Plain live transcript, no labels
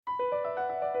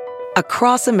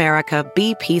Across America,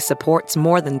 BP supports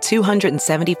more than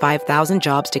 275,000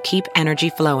 jobs to keep energy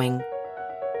flowing.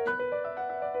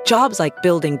 Jobs like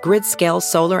building grid-scale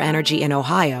solar energy in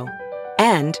Ohio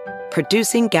and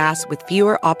producing gas with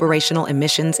fewer operational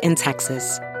emissions in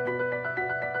Texas.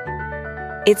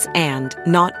 It's and,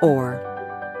 not or.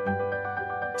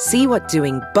 See what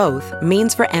doing both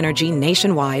means for energy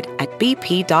nationwide at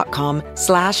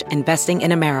bp.com/investing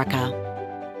in America.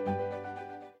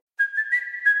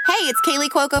 Hey, it's Kaylee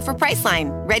Cuoco for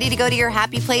Priceline. Ready to go to your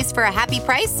happy place for a happy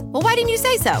price? Well, why didn't you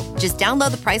say so? Just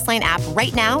download the Priceline app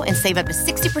right now and save up to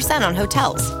 60% on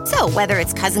hotels. So whether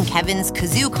it's Cousin Kevin's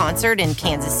Kazoo Concert in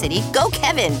Kansas City, go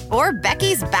Kevin, or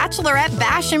Becky's Bachelorette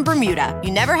Bash in Bermuda,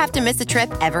 you never have to miss a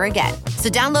trip ever again. So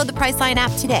download the Priceline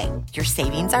app today. Your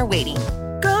savings are waiting.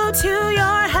 Go to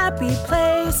your happy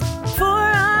place for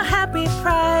a happy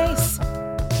price.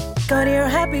 Go to your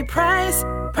happy price,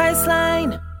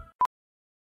 Priceline.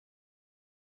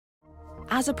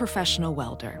 As a professional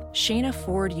welder, Shayna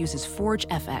Ford uses Forge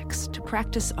FX to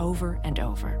practice over and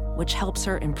over, which helps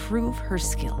her improve her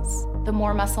skills. The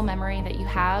more muscle memory that you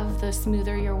have, the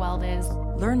smoother your weld is.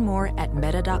 Learn more at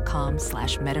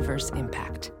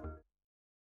meta.com/metaverseimpact.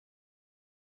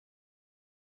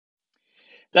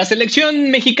 La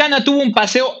selección mexicana tuvo un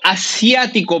paseo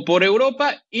asiático por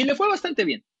Europa y le fue bastante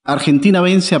bien. Argentina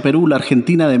vence a Perú, la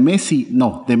Argentina de Messi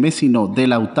no, de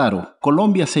Lautaro.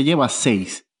 Colombia se lleva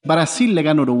 6. Brasil le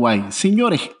gana a Uruguay.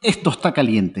 Señores, esto está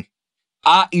caliente.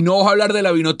 Y no vas a hablar de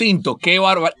la Vinotinto. Qué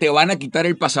bárbaro. Te van a quitar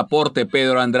el pasaporte,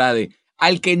 Pedro Andrade.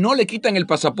 Al que no le quitan el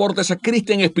pasaporte es a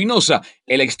Cristian Espinosa,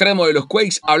 el extremo de los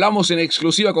Quakes. Hablamos en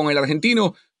exclusiva con el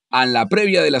argentino en la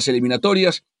previa de las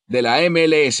eliminatorias de la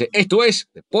MLS. Esto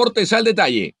es Deportes al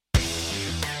Detalle.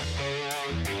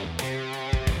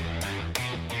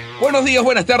 Buenos días,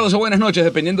 buenas tardes o buenas noches,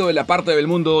 dependiendo de la parte del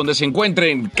mundo donde se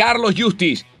encuentren. Carlos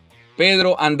Justis,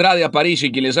 Pedro Andrade Aparicio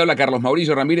y quien les habla, Carlos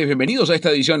Mauricio Ramírez. Bienvenidos a esta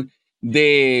edición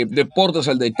de Deportes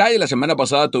al Detalle. La semana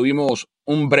pasada tuvimos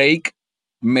un break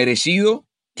merecido,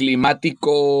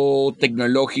 climático,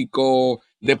 tecnológico,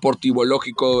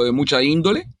 deportivológico de mucha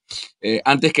índole.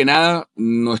 Antes que nada,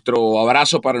 nuestro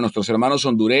abrazo para nuestros hermanos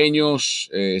hondureños,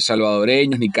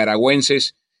 salvadoreños,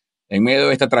 nicaragüenses, en medio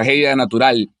de esta tragedia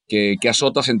natural que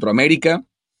azota Centroamérica.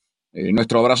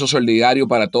 Nuestro abrazo solidario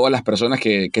para todas las personas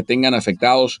que tengan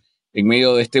afectados en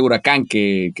medio de este huracán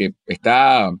que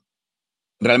está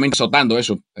realmente azotando a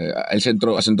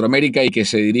Centroamérica y que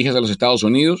se dirige hacia los Estados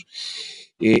Unidos.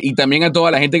 Y también a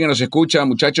toda la gente que nos escucha,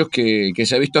 muchachos, que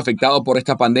se ha visto afectado por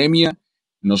esta pandemia.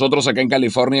 Nosotros acá en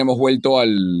California hemos vuelto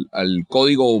al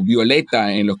código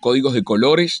violeta en los códigos de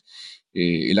colores.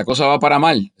 Y la cosa va para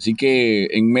mal. Así que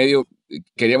en medio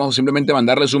queríamos simplemente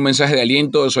mandarles un mensaje de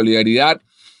aliento, de solidaridad.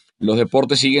 Los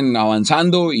deportes siguen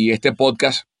avanzando y este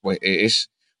podcast pues, es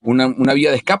una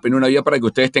vía de escape, una vía para que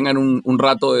ustedes tengan un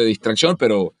rato de distracción,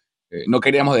 pero no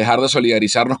queríamos dejar de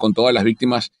solidarizarnos con todas las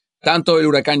víctimas, tanto del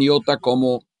huracán Iota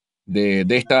como de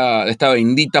esta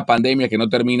bendita pandemia que no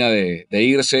termina de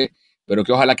irse, pero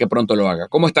que ojalá que pronto lo haga.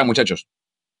 ¿Cómo están, muchachos?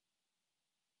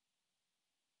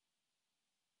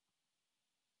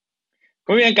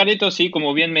 Muy bien, Carlitos, sí,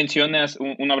 como bien mencionas,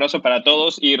 un abrazo para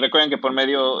todos y recuerden que por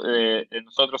medio de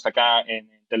nosotros acá en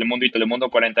Telemundo y Telemundo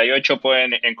 48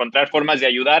 pueden encontrar formas de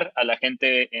ayudar a la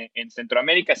gente en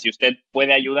Centroamérica. Si usted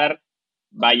puede ayudar,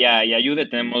 vaya y ayude.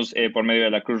 Tenemos por medio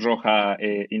de la Cruz Roja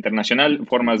Internacional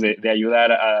formas de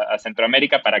ayudar a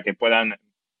Centroamérica para que puedan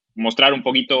mostrar un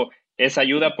poquito esa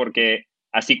ayuda, porque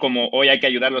así como hoy hay que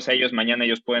ayudarlos a ellos, mañana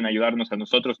ellos pueden ayudarnos a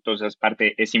nosotros, entonces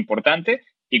parte es importante.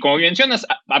 Y como mencionas,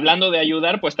 hablando de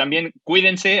ayudar, pues también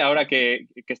cuídense ahora que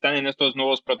están en estos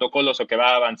nuevos protocolos o que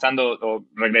va avanzando o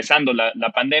regresando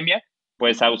la pandemia,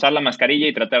 pues a usar la mascarilla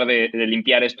y tratar de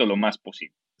limpiar esto lo más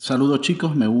posible. Saludos,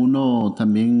 chicos, me uno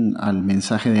también al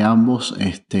mensaje de ambos.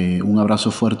 Un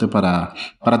abrazo fuerte para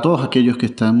todos aquellos que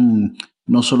están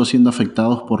no solo siendo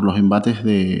afectados por los embates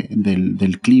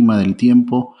del clima, del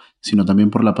tiempo, sino también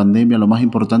por la pandemia. Lo más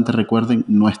importante, recuerden,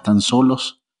 no están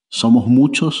solos, somos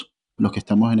muchos los que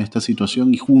estamos en esta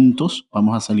situación y juntos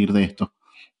vamos a salir de esto.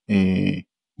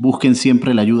 Busquen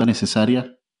siempre la ayuda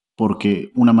necesaria porque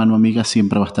una mano amiga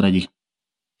siempre va a estar allí.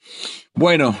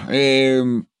 Bueno,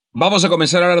 vamos a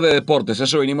comenzar a hablar de deportes.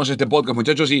 Eso venimos a este podcast,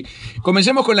 muchachos, y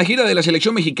comencemos con la gira de la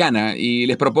selección mexicana y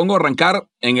les propongo arrancar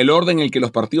en el orden en el que los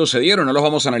partidos se dieron. No los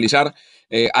vamos a analizar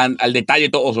al detalle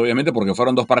todos, obviamente, porque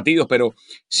fueron 2 partidos, pero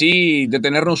sí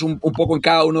detenernos un poco en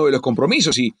cada uno de los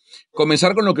compromisos y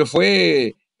comenzar con lo que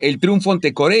fue el triunfo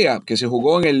ante Corea, que se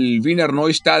jugó en el Wiener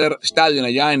Neustadt Stadion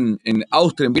allá en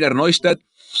Austria, en Wiener Neustadt.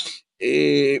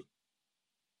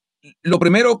 Lo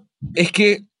primero es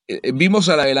que vimos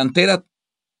a la delantera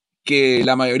que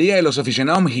la mayoría de los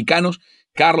aficionados mexicanos,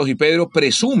 Carlos y Pedro,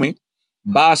 presume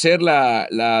va a ser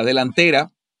la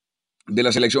delantera de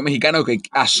la selección mexicana, o que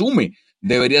asume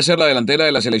debería ser la delantera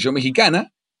de la selección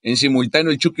mexicana. En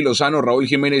simultáneo el Chucky Lozano, Raúl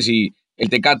Jiménez y el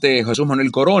Tecate Jesús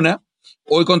Manuel Corona.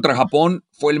 Hoy contra Japón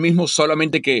fue el mismo,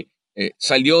 solamente que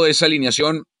salió de esa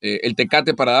alineación el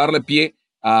Tecate para darle pie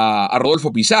a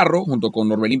Rodolfo Pizarro, junto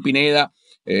con Orbelín Pineda,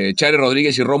 Chare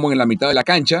Rodríguez y Romo en la mitad de la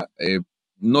cancha.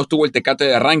 No estuvo el Tecate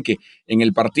de arranque en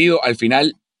el partido. Al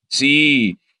final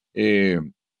sí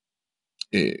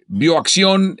vio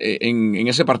acción en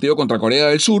ese partido contra Corea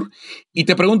del Sur. Y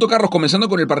te pregunto, Carlos, comenzando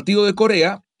con el partido de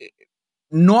Corea,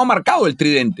 no ha marcado el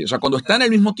tridente. O sea, cuando están al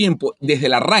mismo tiempo, desde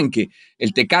el arranque,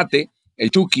 el Tecate, el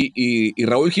Chucky y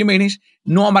Raúl Jiménez,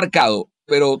 no ha marcado.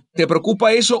 Pero ¿te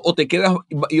preocupa eso o te quedas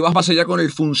y vas más allá con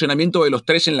el funcionamiento de los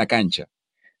tres en la cancha?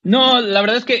 No, la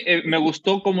verdad es que me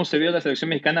gustó cómo se vio la selección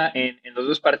mexicana en los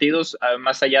dos partidos,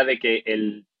 más allá de que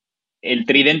el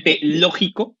tridente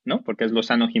lógico, ¿no? Porque es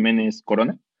Lozano, Jiménez,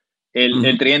 Corona.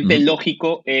 El tridente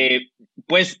lógico,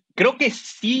 pues creo que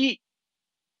sí,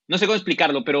 no sé cómo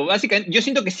explicarlo, pero básicamente yo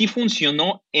siento que sí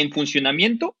funcionó en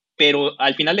funcionamiento, pero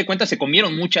al final de cuentas se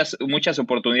comieron muchas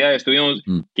oportunidades.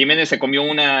 Jiménez se comió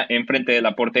una enfrente de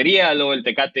la portería, luego el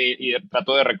Tecate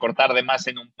trató de recortar de más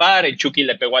en un par, el Chucky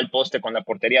le pegó al poste con la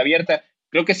portería abierta.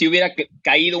 Creo que si hubiera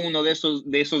caído uno de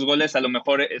esos goles, a lo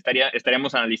mejor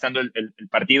estaríamos analizando el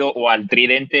partido o al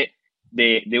tridente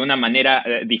de una manera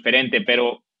diferente,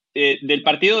 pero del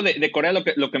partido de Corea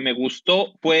lo que me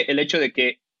gustó fue el hecho de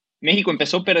que México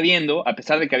empezó perdiendo, a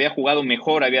pesar de que había jugado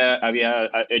mejor, había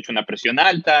hecho una presión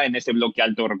alta, en ese bloque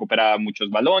alto recuperaba muchos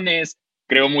balones,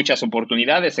 creó muchas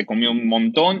oportunidades, se comió un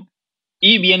montón,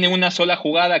 y viene una sola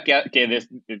jugada que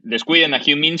descuiden a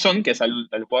Heung-min Son, que es el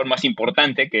jugador más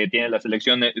importante que tiene la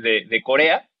selección de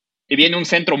Corea, y viene un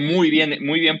centro muy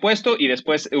bien puesto, y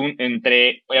después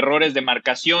entre errores de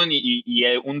marcación y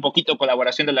un poquito de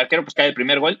colaboración del arquero, pues cae el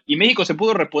primer gol, y México se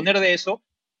pudo reponer de eso.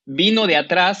 Vino de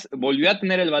atrás, volvió a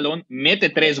tener el balón,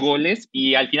 mete 3 goles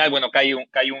y al final, bueno, cae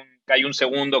un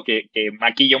segundo que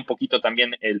maquilla un poquito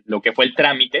también lo que fue el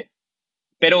trámite.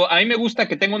 Pero a mí me gusta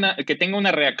que tenga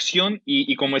una reacción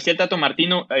y como decía el Tato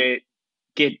Martino,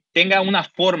 que tenga una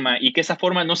forma y que esa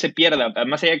forma no se pierda.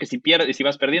 Más allá de que si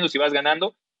vas perdiendo, si vas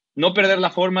ganando, no perder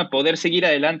la forma, poder seguir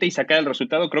adelante y sacar el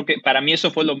resultado. Creo que para mí eso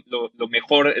fue lo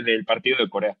mejor del partido de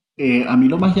Corea. A mí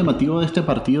lo más llamativo de este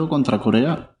partido contra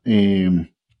Corea,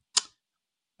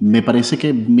 me parece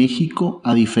que México,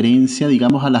 a diferencia,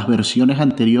 digamos, a las versiones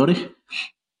anteriores,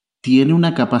 tiene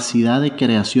una capacidad de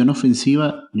creación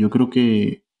ofensiva, yo creo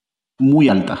que muy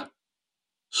alta,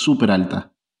 súper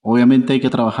alta. Obviamente hay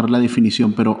que trabajar la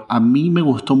definición, pero a mí me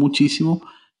gustó muchísimo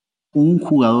un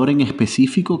jugador en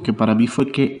específico que para mí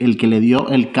fue el que le dio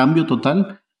el cambio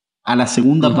total a la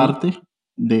segunda parte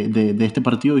de este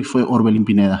partido, y fue Orbelín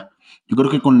Pineda. Yo creo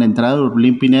que con la entrada de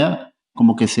Orbelín Pineda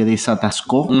como que se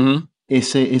desatascó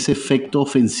ese efecto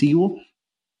ofensivo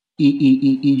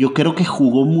y yo creo que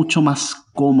jugó mucho más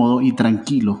cómodo y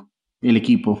tranquilo el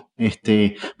equipo,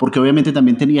 porque obviamente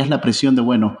también tenías la presión de,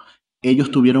 bueno,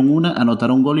 ellos tuvieron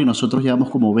anotaron un gol y nosotros llevamos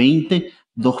como 20,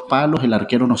 2 palos, el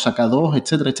arquero nos saca 2,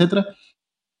 etcétera, etcétera.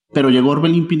 Pero llegó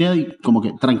Orbelín Pineda y como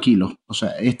que tranquilo, o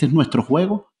sea, este es nuestro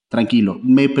juego, tranquilo.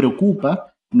 Me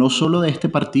preocupa no solo de este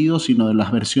partido, sino de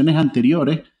las versiones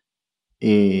anteriores,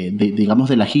 digamos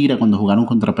de la gira, cuando jugaron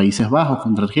contra Países Bajos,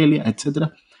 contra Argelia,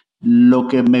 etcétera. Lo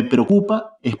que me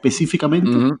preocupa específicamente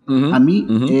a mí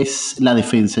es la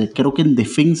defensa. Creo que en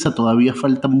defensa todavía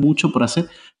falta mucho por hacer,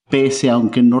 pese a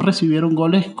aunque no recibieron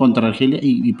goles contra Argelia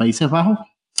y Países Bajos.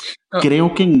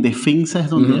 Creo que en defensa es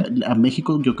donde a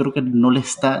México yo creo que no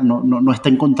está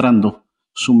encontrando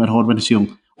su mejor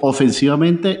versión.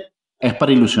 Ofensivamente es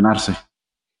para ilusionarse.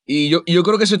 Y yo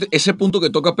creo que ese punto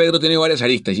que toca Pedro tiene varias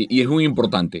aristas y es muy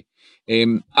importante.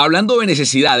 Hablando de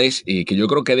necesidades, que yo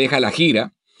creo que deja la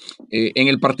gira, en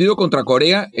el partido contra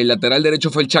Corea, el lateral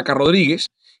derecho fue el Chaca Rodríguez.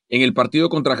 En el partido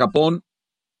contra Japón,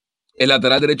 el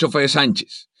lateral derecho fue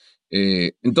Sánchez.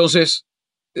 Entonces,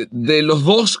 de los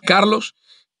dos, Carlos,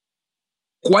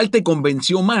 ¿cuál te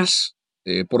convenció más?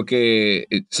 Porque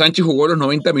Sánchez jugó los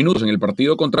 90 minutos en el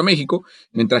partido contra México,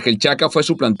 mientras que el Chaca fue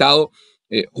suplantado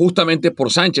justamente por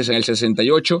Sánchez en el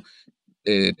 68.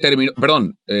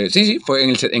 Fue en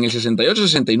el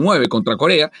 68-69 contra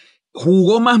Corea.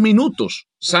 Jugó más minutos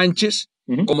Sánchez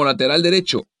como lateral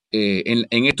derecho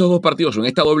en estos dos partidos, o en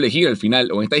esta doble gira al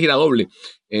final, o en esta gira doble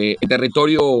en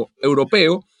territorio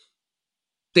europeo.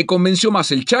 ¿Te convenció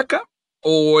más el Chaca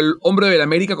o el hombre del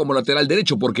América como lateral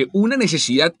derecho? Porque una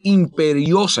necesidad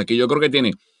imperiosa que yo creo que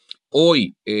tiene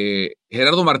hoy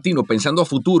Gerardo Martino, pensando a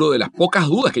futuro, de las pocas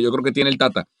dudas que yo creo que tiene el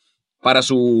Tata para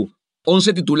su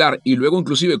 11 titular y luego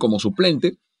inclusive como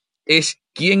suplente es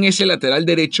quién es el lateral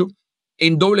derecho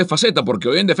en doble faceta, porque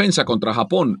hoy en defensa contra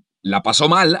Japón la pasó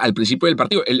mal al principio del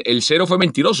partido. El cero fue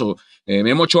mentiroso.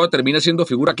 Memo Ochoa termina siendo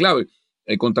figura clave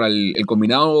contra el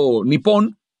combinado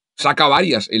nipón, saca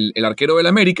varias el arquero del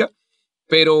América,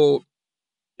 pero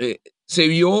se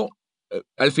vio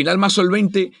al final más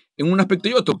solvente en un aspecto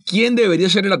y otro. ¿Quién debería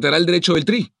ser el lateral derecho del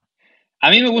Tri?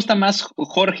 A mí me gusta más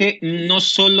Jorge, no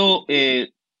solo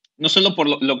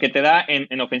por lo que te da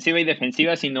en ofensiva y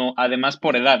defensiva, sino además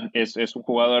por edad. Es un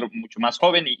jugador mucho más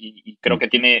joven y creo que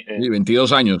tiene,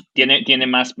 22 años. Tiene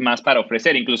más para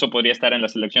ofrecer. Incluso podría estar en la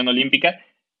selección olímpica.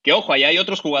 Que ojo, ahí hay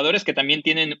otros jugadores que también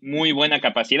tienen muy buena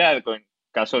capacidad. Con el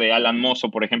caso de Alan Mozo,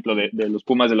 por ejemplo, de los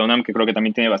Pumas de la UNAM, que creo que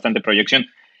también tiene bastante proyección.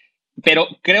 Pero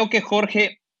creo que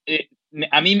Jorge,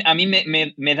 a mí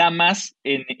me da más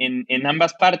en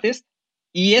ambas partes.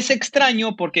 Y es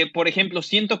extraño porque, por ejemplo,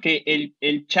 siento que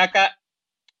el Chaca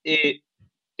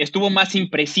estuvo más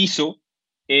impreciso,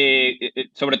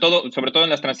 sobre todo en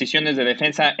las transiciones de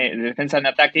defensa en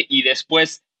ataque, y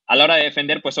después, a la hora de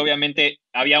defender, pues obviamente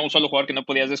había un solo jugador que no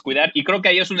podías descuidar, y creo que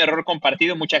ahí es un error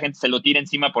compartido. Mucha gente se lo tira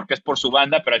encima porque es por su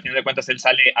banda, pero al final de cuentas él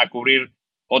sale a cubrir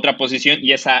otra posición,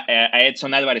 y es a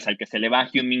Edson Álvarez al que se le va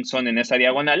Heung-min Son en esa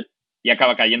diagonal, y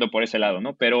acaba cayendo por ese lado,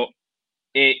 ¿no? Pero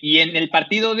y en el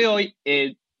partido de hoy,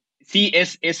 sí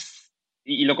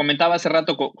y lo comentaba hace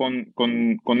rato con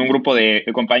un grupo de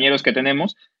compañeros que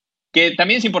tenemos, que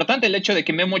también es importante el hecho de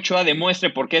que Memo Ochoa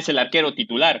demuestre por qué es el arquero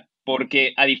titular,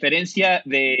 porque a diferencia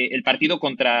del partido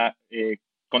contra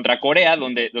Corea,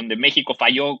 donde México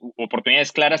falló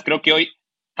oportunidades claras, creo que hoy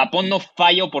Japón no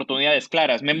falla oportunidades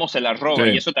claras, Memo se las roba,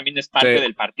 y eso también es parte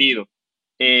del partido.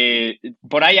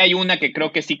 Por ahí hay una que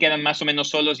creo que sí quedan más o menos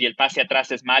solos y el pase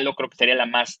atrás es malo, creo que sería la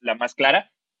más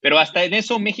clara, pero hasta en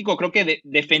eso México creo que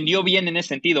defendió bien en ese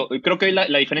sentido. Creo que hoy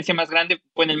la diferencia más grande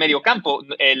fue en el medio campo,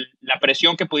 la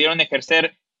presión que pudieron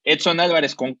ejercer Edson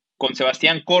Álvarez con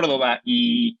Sebastián Córdoba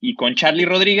y con Charly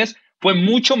Rodríguez fue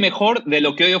mucho mejor de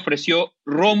lo que hoy ofreció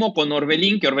Romo con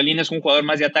Orbelín, que Orbelín es un jugador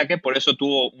más de ataque, por eso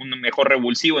tuvo un mejor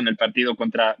revulsivo en el partido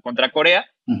contra Corea.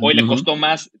 Hoy le costó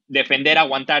más defender,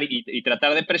 aguantar y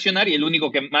tratar de presionar, y el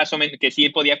único que más o menos que sí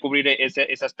podía cubrir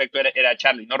ese aspecto era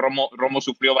Charly, ¿no? Romo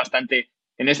sufrió bastante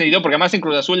en ese sentido, porque además en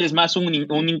Cruz Azul es más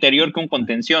un interior que un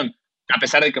contención, a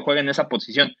pesar de que juega en esa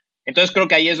posición. Entonces creo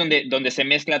que ahí es donde se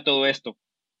mezcla todo esto.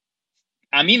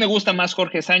 A mí me gusta más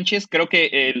Jorge Sánchez, creo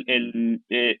que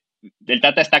el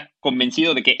Tata está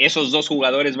convencido de que esos dos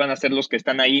jugadores van a ser los que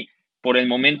están ahí por el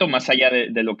momento, más allá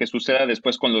de lo que suceda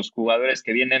después con los jugadores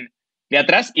que vienen de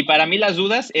atrás. Y para mí las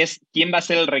dudas es quién va a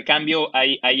ser el recambio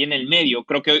ahí en el medio.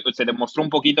 Creo que se demostró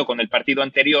un poquito con el partido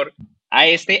anterior a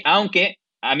aunque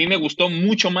a mí me gustó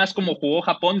mucho más cómo jugó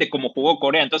Japón de cómo jugó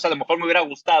Corea. Entonces a lo mejor me hubiera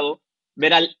gustado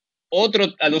ver a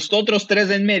los otros tres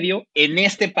de en medio en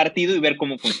este partido y ver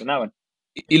cómo funcionaban.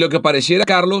 Y lo que pareciera,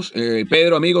 Carlos,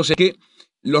 Pedro, amigos, es que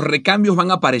los recambios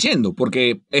van apareciendo,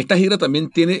 porque esta gira también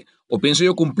tiene, o pienso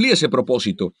yo, cumplir ese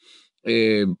propósito.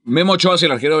 Memo Ochoa es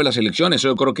el arquero de la selección, eso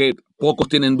yo creo que pocos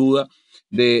tienen duda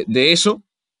de eso.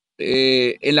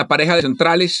 En la pareja de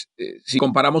centrales, si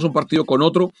comparamos un partido con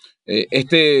otro,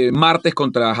 este martes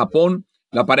contra Japón,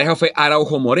 la pareja fue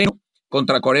Araujo Moreno,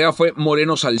 contra Corea fue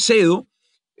Moreno Salcedo.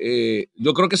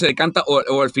 Yo creo que se decanta,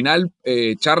 o al final,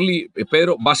 Charly,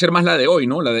 Pedro, va a ser más la de hoy,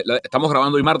 ¿no? Estamos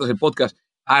grabando hoy martes el podcast,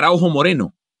 Araujo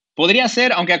Moreno. Podría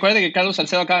ser, aunque acuérdate que Carlos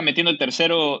Salcedo acaba metiendo el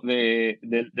tercero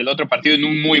del otro partido en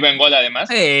un muy buen gol además.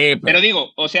 Pero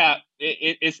digo, o sea,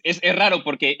 es raro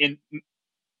porque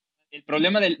el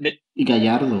problema Y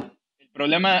Gallardo.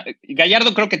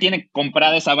 Gallardo creo que tiene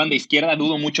comprada esa banda izquierda,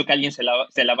 dudo mucho que alguien se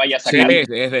la vaya a sacar. Sí,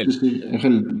 es él. Sí, es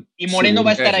él. Y Moreno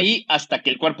va a estar es ahí hasta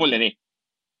que el cuerpo le dé.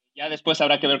 Ya después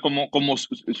habrá que ver cómo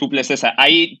suples esa.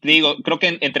 Ahí te digo, creo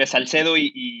que entre Salcedo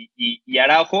y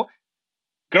Araujo,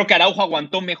 creo que Araujo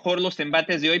aguantó mejor los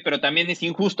embates de hoy, pero también es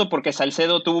injusto porque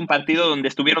Salcedo tuvo un partido donde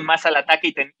estuvieron más al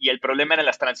ataque y el problema eran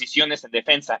las transiciones en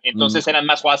defensa. Entonces eran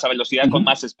más jugadas a velocidad con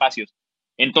más espacios.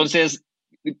 Entonces,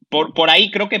 por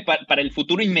ahí creo que para el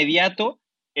futuro inmediato,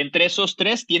 entre esos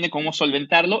tres tiene cómo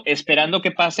solventarlo, esperando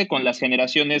que pase con las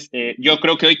generaciones. Yo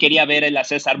creo que hoy quería ver a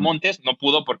César Montes, no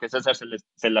pudo porque César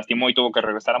se lastimó y tuvo que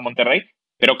regresar a Monterrey,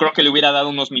 pero creo que le hubiera dado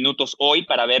unos minutos hoy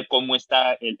para ver cómo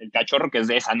está el cachorro, que es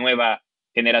de esa nueva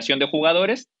generación de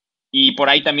jugadores, y por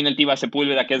ahí también el Tiva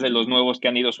Sepúlveda, que es de los nuevos que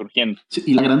han ido surgiendo. Sí,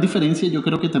 y la gran diferencia yo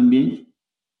creo que también,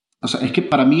 o sea, es que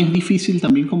para mí es difícil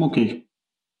también como que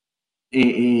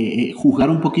juzgar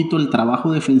un poquito el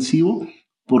trabajo defensivo,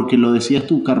 porque lo decías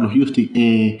tú, Carlos Justi,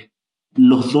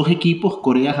 los dos equipos,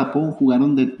 Corea-Japón,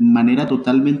 jugaron de manera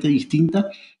totalmente distinta,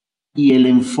 y el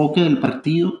enfoque del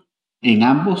partido en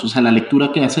ambos, o sea, la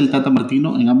lectura que hace el Tata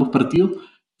Martino en ambos partidos,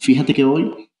 fíjate que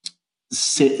hoy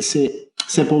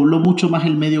se pobló mucho más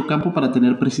el medio campo para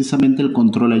tener precisamente el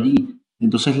control allí.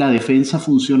 Entonces la defensa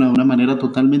funciona de una manera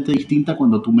totalmente distinta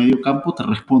cuando tu medio campo te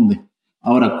responde.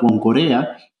 Ahora, con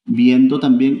Corea, viendo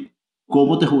también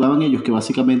cómo te jugaban ellos, que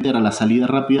básicamente era la salida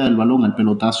rápida del balón al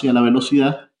pelotazo y a la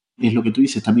velocidad, es lo que tú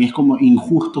dices, también es como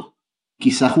injusto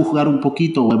quizás juzgar un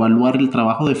poquito o evaluar el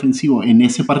trabajo defensivo en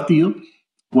ese partido,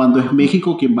 cuando es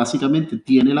México quien básicamente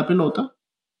tiene la pelota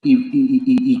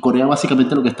y Corea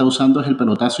básicamente lo que está usando es el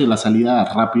pelotazo y la salida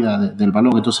rápida del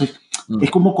balón. Entonces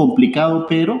es como complicado,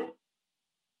 pero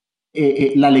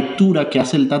la lectura que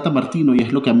hace el Tata Martino, y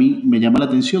es lo que a mí me llama la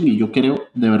atención, y yo creo,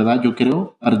 de verdad, yo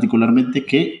creo particularmente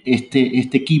que este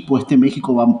equipo, este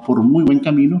México va por muy buen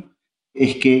camino,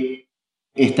 es que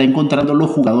está encontrando los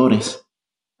jugadores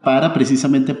para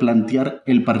precisamente plantear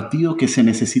el partido que se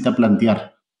necesita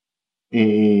plantear.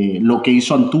 Lo que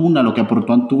hizo Antuna, lo que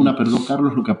aportó Antuna, perdón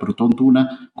Carlos, lo que aportó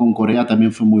Antuna con Corea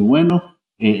también fue muy bueno.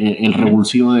 El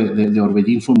revulsivo de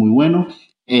Orbellín fue muy bueno.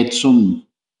 Edson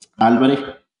Álvarez.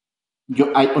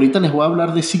 Ahorita les voy a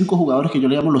hablar de 5 jugadores que yo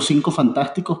le llamo los 5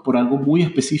 fantásticos por algo muy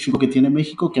específico que tiene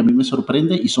México que a mí me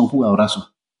sorprende y son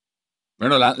jugadorazos.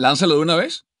 Bueno, lánzalo de una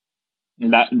vez.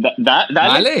 Dale.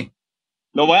 Dale.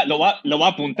 Lo voy a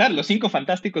apuntar, los 5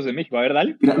 fantásticos de México. A ver,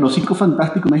 dale. Mira, los 5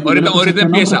 fantásticos de México. Ahorita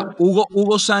empieza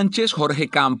Hugo Sánchez, Jorge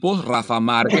Campos, Rafa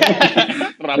Márquez.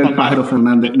 El Pájaro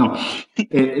Fernández. No.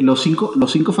 Los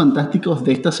cinco fantásticos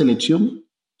de esta selección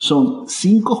son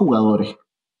 5 jugadores.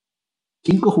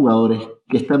 5 jugadores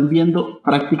que están viendo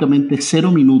prácticamente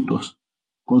 0 minutos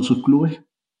con sus clubes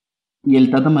y el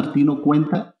Tata Martino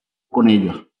cuenta con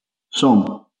ellos.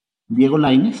 Son Diego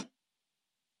Lainez,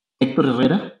 Héctor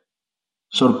Herrera,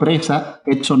 sorpresa,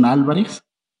 Edson Álvarez,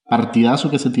 partidazo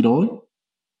que se tiró hoy,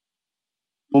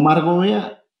 Omar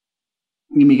Gobea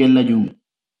y Miguel Layún.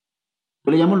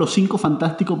 Yo le llamo los 5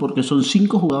 fantásticos porque son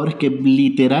 5 jugadores que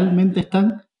literalmente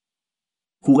están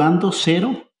jugando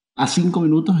 0 a 5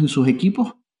 minutos en sus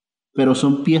equipos, pero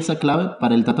son pieza clave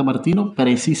para el Tata Martino,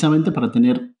 precisamente para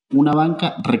tener una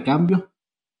banca, recambios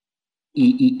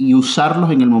y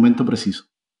usarlos en el momento preciso.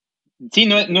 Sí,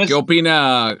 no es... ¿Qué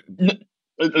opina? No,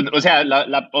 o sea,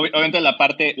 obviamente la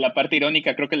parte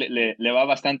irónica creo que le va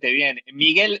bastante bien.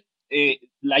 Miguel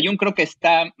Layún creo que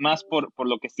está más por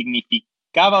lo que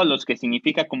significaba o lo que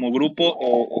significa como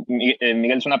grupo.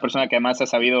 Miguel es una persona que además ha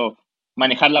sabido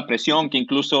manejar la presión, que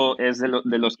incluso es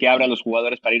de los que abre a los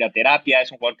jugadores para ir a terapia.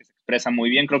 Es un jugador que se expresa muy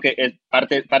bien. Creo que es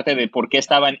parte de por qué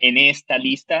estaban en esta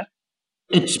lista.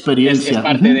 Experiencia. Es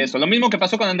parte de eso. Lo mismo que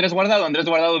pasó con Andrés Guardado. Andrés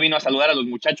Guardado vino a saludar a los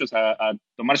muchachos, a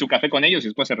tomar su café con ellos y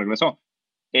después se regresó.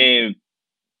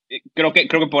 Creo que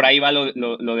por ahí va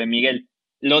lo de Miguel.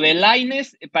 Lo de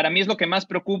Lainez, para mí es lo que más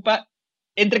preocupa,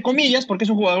 entre comillas, porque es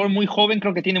un jugador muy joven,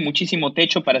 creo que tiene muchísimo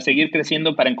techo para seguir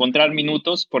creciendo, para encontrar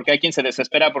minutos, porque hay quien se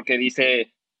desespera porque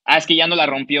dice, es que ya no la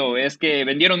rompió, es que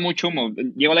vendieron mucho humo.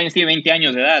 Diego Lainez tiene 20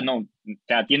 años de edad, no, o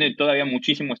sea, tiene todavía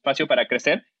muchísimo espacio para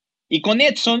crecer. Y con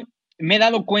Edson, me he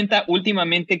dado cuenta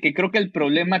últimamente que creo que el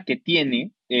problema que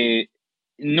tiene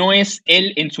no es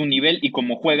él en su nivel y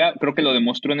cómo juega, creo que lo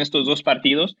demostró en estos 2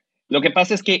 partidos. Lo que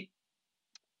pasa es que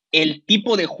el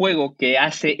tipo de juego que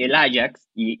hace el Ajax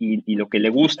y lo que le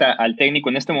gusta al técnico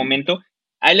en este momento,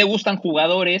 a él le gustan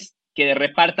jugadores que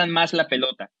repartan más la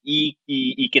pelota y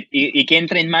que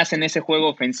entren más en ese juego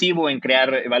ofensivo, en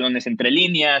crear balones entre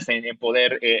líneas, en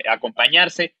poder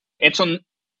acompañarse. Edson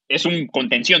es un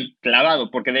contención clavado,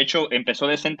 porque de hecho empezó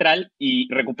de central y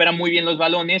recupera muy bien los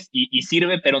balones y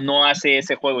sirve, pero no hace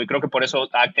ese juego y creo que por eso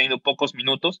ha tenido pocos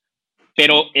minutos.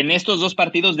 Pero en estos 2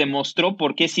 partidos demostró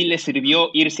por qué sí le sirvió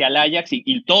irse al Ajax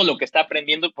y todo lo que está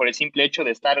aprendiendo por el simple hecho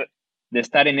de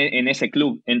estar en ese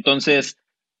club. Entonces,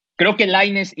 creo que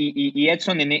Lainez y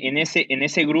Edson en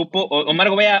ese grupo, Omar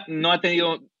Gobea no ha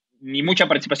tenido ni mucha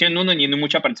participación en uno ni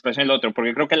mucha participación en el otro,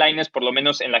 porque creo que Lainez, por lo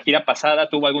menos en la gira pasada,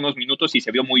 tuvo algunos minutos y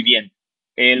se vio muy bien.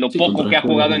 Lo poco que ha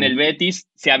jugado en el Betis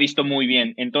se ha visto muy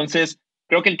bien. Entonces,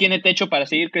 creo que él tiene techo para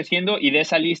seguir creciendo y de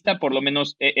esa lista, por lo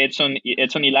menos Edson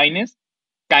y Lainez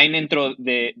caen dentro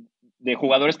de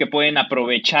jugadores que pueden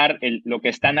aprovechar lo que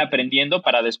están aprendiendo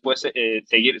para después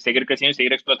seguir creciendo y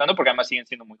seguir explotando, porque además siguen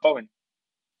siendo muy jóvenes.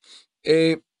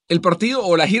 El partido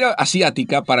o la gira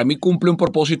asiática para mí cumple un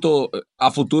propósito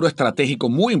a futuro estratégico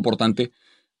muy importante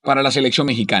para la selección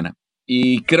mexicana.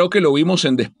 Y creo que lo vimos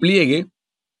en despliegue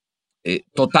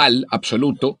total,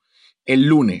 absoluto, el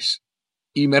lunes.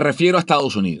 Y me refiero a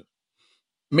Estados Unidos.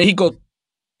 México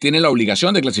tiene la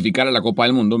obligación de clasificar a la Copa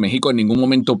del Mundo. México en ningún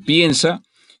momento piensa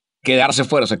quedarse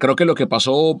fuera. O sea, creo que lo que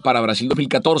pasó para Brasil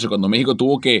 2014, cuando México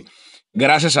tuvo que,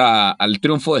 gracias al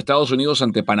triunfo de Estados Unidos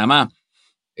ante Panamá,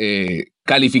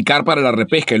 calificar para la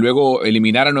repesca y luego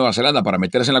eliminar a Nueva Zelanda para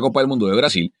meterse en la Copa del Mundo de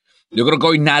Brasil, yo creo que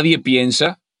hoy nadie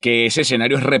piensa que ese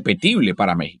escenario es repetible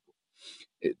para México.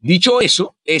 Dicho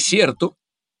eso, es cierto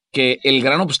que el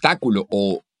gran obstáculo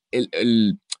o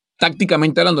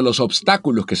tácticamente hablando, los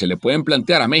obstáculos que se le pueden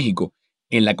plantear a México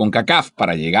en la CONCACAF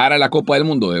para llegar a la Copa del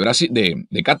Mundo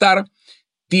de Qatar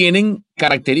tienen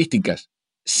características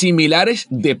similares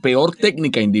de peor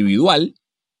técnica individual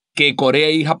que Corea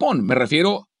y Japón. Me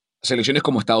refiero a selecciones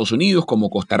como Estados Unidos, como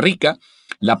Costa Rica,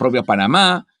 la propia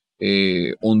Panamá,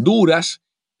 Honduras,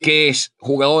 que es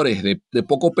jugadores de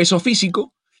poco peso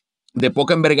físico, de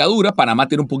poca envergadura. Panamá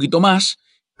tiene un poquito más,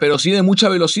 pero sí de mucha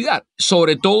velocidad,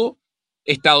 sobre todo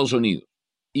Estados Unidos.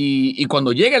 Y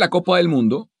cuando llegue a la Copa del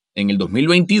Mundo, en el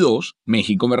 2022,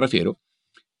 México me refiero,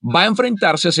 va a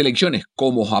enfrentarse a selecciones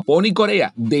como Japón y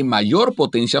Corea de mayor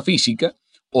potencia física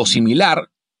o similar,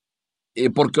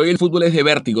 porque hoy el fútbol es de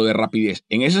vértigo, de rapidez.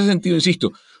 En ese sentido,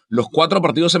 insisto, los 4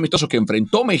 partidos amistosos que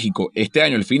enfrentó México este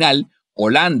año, el final,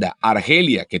 Holanda,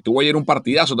 Argelia, que tuvo ayer un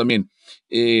partidazo también,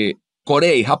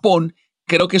 Corea y Japón,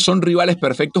 creo que son rivales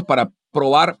perfectos para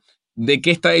probar de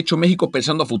qué está hecho México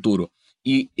pensando a futuro.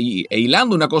 E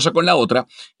hilando una cosa con la otra,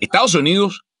 Estados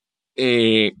Unidos,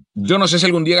 yo no sé si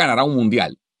algún día ganará un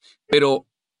mundial, pero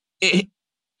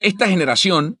esta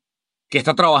generación que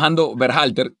está trabajando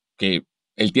Berhalter, que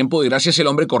el tiempo dirá si es el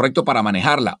hombre correcto para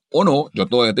manejarla o no, yo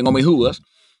todavía tengo mis dudas,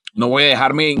 no voy a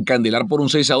dejarme encandilar por un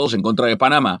 6-2 en contra de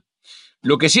Panamá.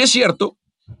 Lo que sí es cierto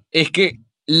es que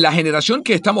la generación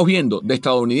que estamos viendo de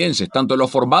estadounidenses, tanto los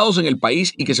formados en el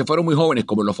país y que se fueron muy jóvenes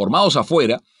como los formados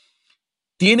afuera,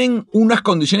 tienen unas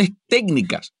condiciones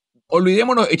técnicas.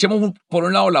 Olvidémonos, echemos por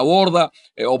un lado la borda,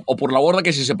 o por la borda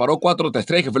que se separó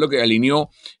 4-3-3, que fue lo que alineó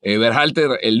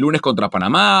Berhalter el lunes contra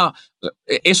Panamá.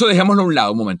 Eso dejémoslo a un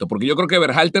lado un momento, porque yo creo que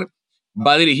Berhalter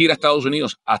va a dirigir a Estados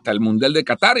Unidos hasta el Mundial de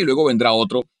Qatar y luego vendrá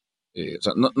otro. O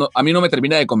sea, a mí no me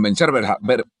termina de convencer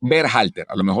Berhalter.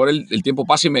 A lo mejor el tiempo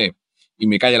pasa y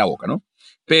me calla la boca, ¿no?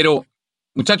 Pero,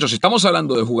 muchachos, estamos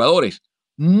hablando de jugadores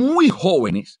muy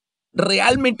jóvenes,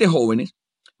 realmente jóvenes,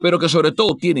 pero que sobre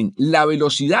todo tienen la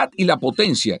velocidad y la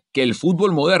potencia que el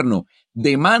fútbol moderno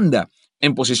demanda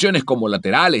en posiciones como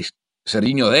laterales,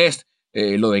 Sergiño Dest,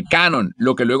 lo de Cannon,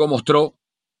 lo que luego mostró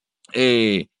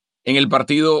en el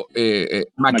partido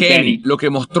McKennie, lo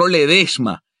que mostró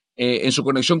Ledesma en su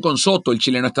conexión con Soto, el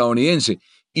chileno estadounidense,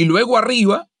 y luego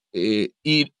arriba,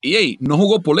 no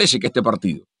jugó Pulisic este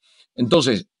partido.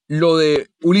 Entonces, lo de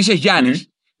Ulises Llanes,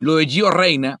 lo de Gio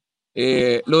Reyna,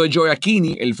 lo de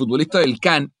Gioacchini, el futbolista del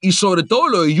Cannes, y sobre todo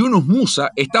lo de Yunus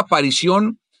Musa, esta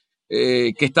aparición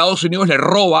que Estados Unidos le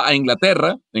roba a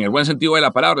Inglaterra, en el buen sentido de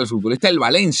la palabra, el futbolista del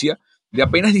Valencia, de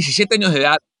apenas 17 años de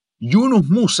edad, Yunus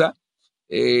Musa,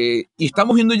 y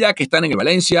estamos viendo ya que están en el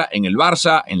Valencia, en el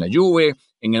Barça, en la Juve,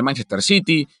 en el Manchester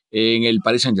City, en el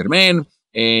Paris Saint-Germain,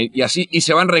 y así, y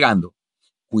se van regando.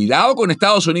 Cuidado con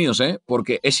Estados Unidos,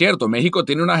 porque es cierto, México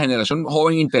tiene una generación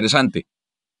joven interesante.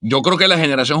 Yo creo que la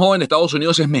generación joven de Estados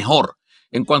Unidos es mejor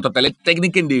en cuanto a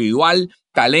técnica individual,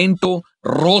 talento,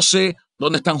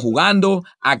 dónde están jugando,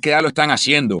 a qué edad lo están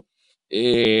haciendo.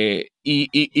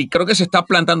 Y creo que se está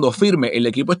plantando firme el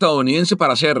equipo estadounidense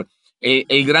para ser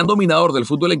el gran dominador del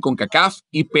fútbol en CONCACAF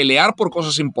y pelear por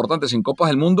cosas importantes en Copas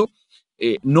del Mundo,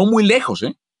 no muy lejos.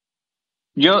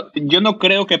 Yo no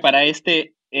creo que para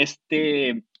este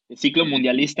ciclo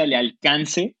mundialista le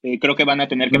alcance. Creo que van a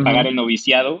tener que pagar el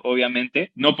noviciado,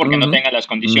 obviamente, no porque no tengan las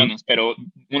condiciones, pero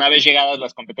una vez llegadas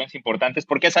las competencias importantes,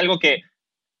 porque es algo que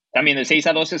también el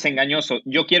 6-2 es engañoso.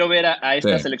 Yo quiero ver a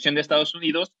esta selección de Estados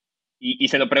Unidos y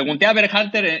se lo pregunté a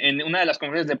Berhalter en una de las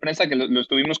conferencias de prensa que lo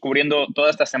estuvimos cubriendo toda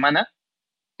esta semana.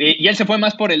 Y él se fue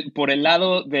más por el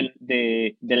lado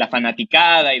de la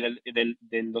fanaticada y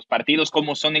de los partidos,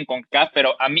 cómo son en CONCACAF,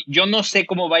 pero yo no sé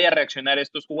cómo vaya a reaccionar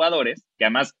estos jugadores, que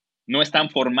además no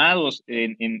están formados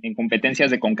en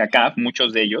competencias de CONCACAF,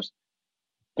 muchos de ellos,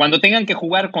 cuando tengan que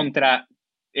jugar contra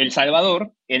El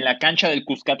Salvador en la cancha del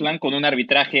Cuscatlán con un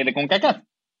arbitraje de CONCACAF.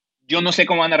 Yo no sé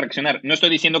cómo van a reaccionar. No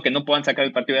estoy diciendo que no puedan sacar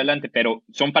el partido adelante, pero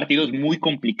son partidos muy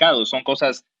complicados, son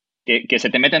cosas que se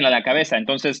te meten a la cabeza.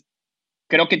 Entonces,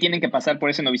 creo que tienen que pasar por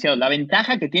ese noviciado. La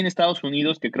ventaja que tiene Estados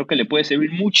Unidos, que creo que le puede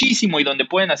servir muchísimo y donde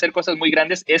pueden hacer cosas muy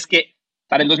grandes, es que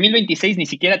para el 2026 ni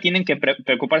siquiera tienen que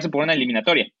preocuparse por una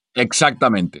eliminatoria.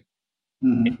 Exactamente.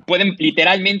 Pueden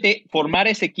literalmente formar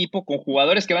ese equipo con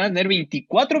jugadores que van a tener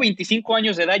 24, 25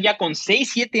 años de edad, ya con 6,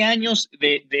 7 años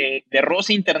de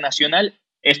roce internacional,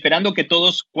 esperando que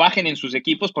todos cuajen en sus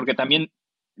equipos, porque también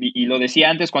y lo decía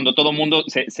antes, cuando todo mundo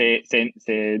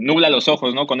se nubla los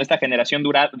ojos, ¿no? Con esta generación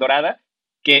dorada,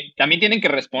 que también tienen que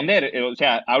responder. O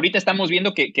sea, ahorita estamos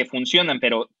viendo que funcionan,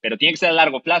 pero tiene que ser a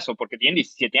largo plazo, porque tienen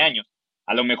 17 años.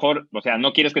 A lo mejor, o sea,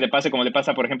 no quieres que te pase como le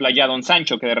pasa, por ejemplo, allá a Don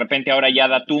Sancho, que de repente ahora ya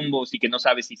da tumbos y que no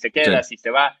sabes si se queda, si se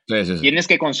va. Sí. Tienes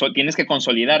que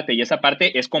consolidarte y esa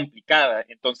parte es complicada.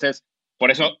 Entonces,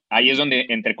 por eso ahí es donde,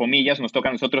 entre comillas, nos toca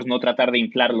a nosotros no tratar de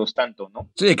inflarlos tanto, ¿no?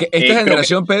 Sí, es que esta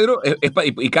generación, Pedro,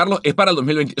 y Carlos, es para el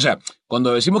 2020. O sea,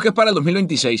 cuando decimos que es para el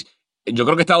 2026, yo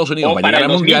creo que Estados Unidos O va a para llegar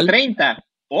el al Mundial. 2030.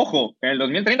 Ojo, en el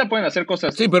 2030 pueden hacer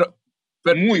cosas Sí, pero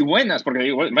muy buenas, porque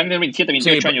digo, van a tener 27,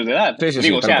 28 años de edad. Sí,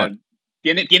 Digo, o sea, cual.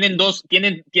 tienen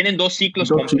dos ciclos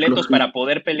completos para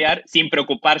poder pelear sin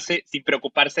preocuparse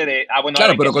de, bueno,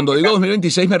 claro, ahora pero cuando digo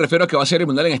 2026 me refiero a que va a ser el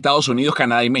Mundial en Estados Unidos,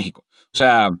 Canadá y México. O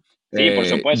sea, sí, por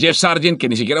supuesto. Jeff Sargent, que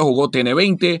ni siquiera jugó, tiene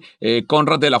 20,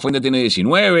 Conrad de la Fuente tiene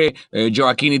 19,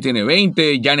 Joaquini tiene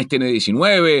 20, Yanes tiene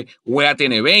 19, Wea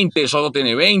tiene 20, Soto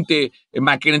tiene 20,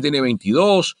 McKinnon tiene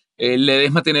 22,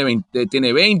 Ledesma tiene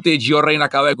 20, Gio Reyna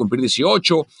acaba de cumplir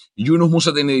 18, Yunus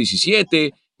Musa tiene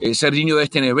 17, Serginho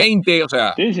Dest tiene 20, o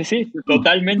sea... Sí,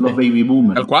 totalmente. Los baby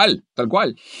boomers. Tal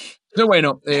cual. Entonces,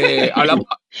 bueno, hablamos...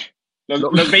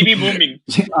 Los baby booming.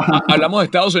 Hablamos de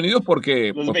Estados Unidos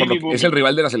porque es el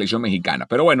rival de la selección mexicana.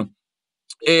 Pero bueno,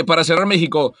 para cerrar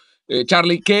México,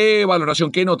 Charlie, ¿qué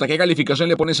valoración, qué nota, qué calificación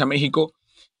le pones a México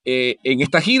en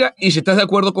esta gira? Y si estás de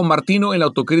acuerdo con Martino en la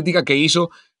autocrítica que hizo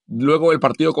luego del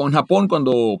partido con Japón,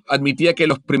 cuando admitía que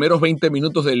los primeros 20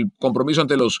 minutos del compromiso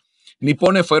ante los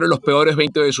nipones fueron los peores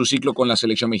 20 de su ciclo con la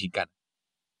selección mexicana.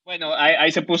 Bueno,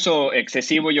 ahí se puso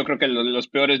excesivo. Yo creo que los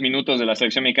peores minutos de la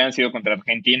selección mexicana han sido contra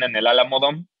Argentina en el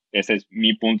Alamodome. Ese es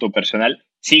mi punto personal.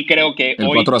 Sí creo que el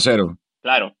hoy... 4-0.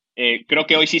 Claro. Creo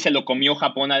que hoy sí se lo comió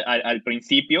Japón al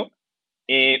principio.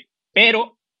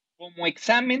 Pero como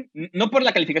examen, no por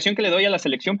la calificación que le doy a la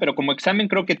selección, pero como examen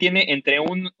creo que tiene entre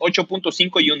un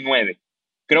 8.5 y un 9.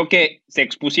 Creo que se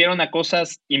expusieron a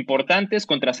cosas importantes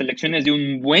contra selecciones de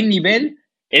un buen nivel,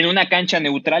 en una cancha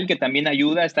neutral que también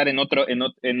ayuda a estar en otro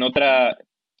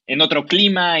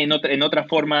clima, en otra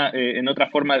forma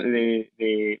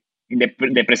de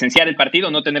presenciar el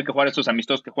partido, no tener que jugar esos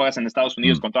amistosos que juegas en Estados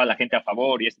Unidos con toda la gente a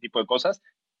favor y ese tipo de cosas.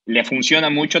 Le funciona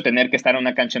mucho tener que estar en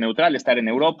una cancha neutral, estar en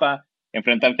Europa,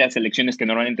 enfrentarte a selecciones que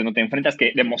normalmente no te enfrentas,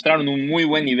 que demostraron un muy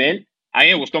buen nivel. A mí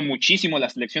me gustó muchísimo la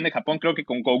selección de Japón. Creo que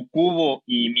con Kubo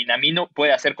y Minamino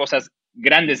puede hacer cosas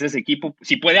grandes ese equipo,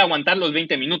 si puede aguantar los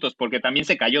 20 minutos, porque también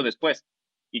se cayó después.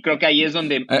 Y creo que ahí es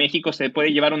donde México se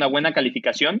puede llevar una buena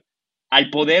calificación al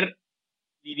poder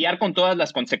lidiar con todas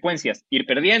las consecuencias. Ir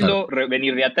perdiendo,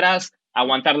 venir de atrás,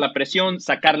 aguantar la presión,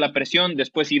 sacar la presión,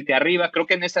 después irte arriba. Creo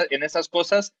que en esas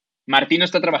cosas Martino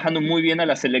está trabajando muy bien a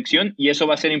la selección y eso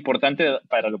va a ser importante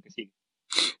para lo que sigue.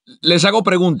 Les hago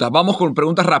preguntas, vamos con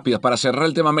preguntas rápidas para cerrar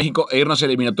el tema México e irnos a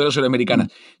eliminatorias sudamericanas.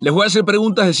 Les voy a hacer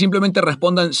preguntas de simplemente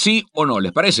respondan sí o no,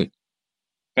 ¿les parece?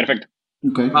 Perfecto.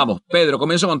 Okay. Vamos, Pedro,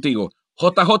 comienzo contigo.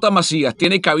 JJ Macías,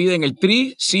 ¿tiene cabida en el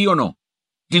Tri, sí o no?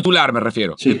 Titular me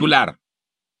refiero, sí. Titular.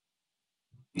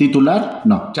 ¿Titular?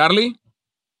 No. ¿Charlie?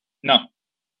 No.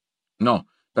 No,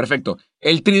 perfecto.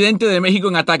 El tridente de México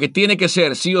en ataque tiene que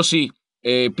ser, sí o sí,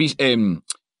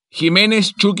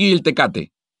 Jiménez, Chucky y el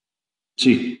Tecate.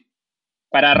 Sí.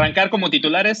 Para arrancar como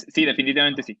titulares, sí,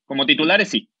 definitivamente sí. Como titulares,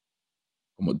 sí.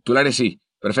 Como titulares, sí.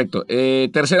 Perfecto.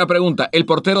 Tercera pregunta. ¿El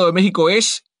portero de México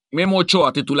es Memo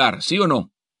Ochoa, titular, sí o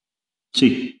no?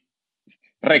 Sí.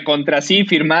 Recontra sí,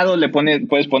 firmado,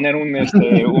 puedes poner un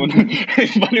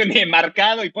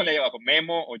marcado y ponle ahí abajo,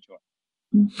 Memo Ochoa.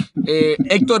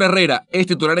 Héctor Herrera, ¿es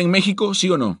titular en México, sí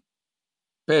o no?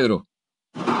 Pedro.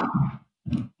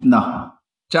 No.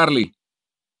 Charlie.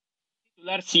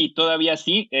 Titular sí, todavía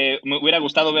sí. Me hubiera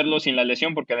gustado verlo sin la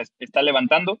lesión porque está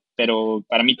levantando, pero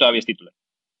para mí todavía es titular.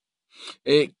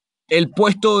 ¿El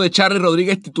puesto de Charlie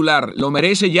Rodríguez titular lo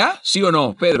merece ya, sí o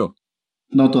no, Pedro?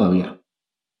 No todavía.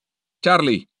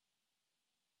 Charlie.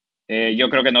 Yo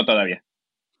creo que no todavía.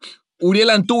 Uriel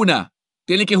Antuna,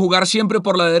 tiene que jugar siempre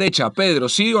por la derecha, Pedro,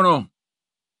 ¿sí o no?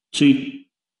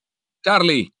 Sí.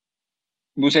 Charlie.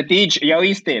 Bucetich, ya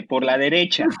oíste, por la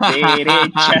derecha.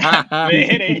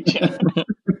 Derecha.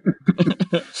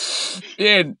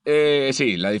 Bien,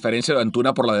 sí, la diferencia de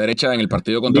Antuna por la derecha en el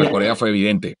partido contra Corea fue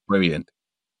evidente.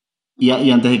 Y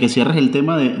antes de que cierres el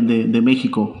tema de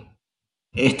México,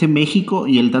 México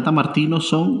y el Tata Martino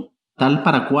son tal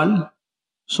para cual,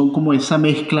 son como esa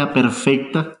mezcla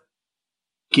perfecta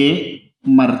que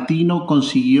Martino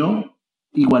consiguió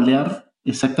igualar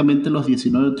exactamente los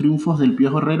 19 triunfos del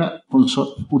Piojo Herrera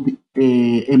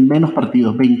en menos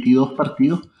partidos, 22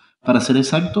 partidos para ser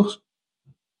exactos,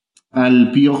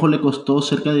 Al Piojo le costó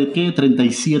cerca de, ¿qué?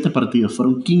 37 partidos,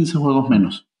 fueron 15 juegos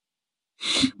menos.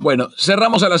 Bueno,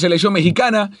 cerramos a la selección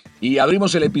mexicana y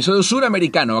abrimos el episodio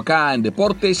suramericano acá en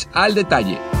Deportes al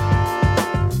Detalle.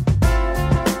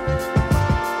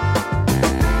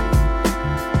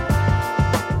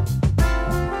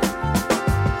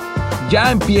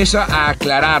 Ya empieza a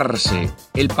aclararse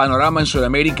el panorama en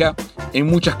Sudamérica en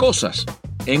muchas cosas.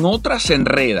 En otras se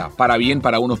enreda, para bien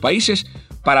para unos países,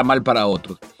 para mal para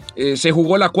otros. Se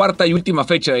jugó la cuarta y última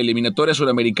fecha de eliminatorias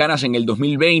sudamericanas en el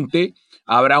 2020.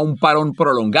 Habrá un parón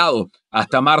prolongado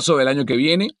hasta marzo del año que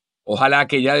viene. Ojalá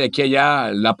que ya de aquí a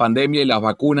allá la pandemia y las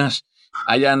vacunas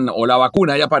o la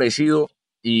vacuna haya aparecido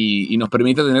y nos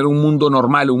permita tener un mundo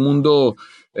normal, un mundo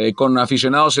con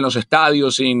aficionados en los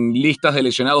estadios, sin listas de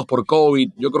lesionados por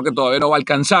COVID. Yo creo que todavía no va a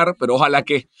alcanzar, pero ojalá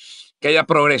que haya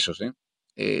progresos.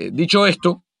 Dicho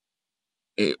esto,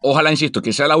 ojalá, insisto,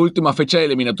 que sea la última fecha de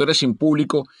eliminatorias sin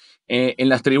público en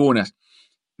las tribunas.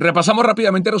 Repasamos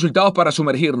rápidamente resultados para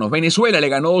sumergirnos. Venezuela le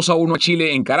ganó 2-1 a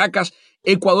Chile en Caracas.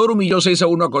 Ecuador humilló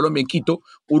 6-1 a Colombia en Quito.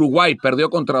 Uruguay perdió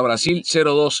contra Brasil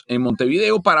 0-2 en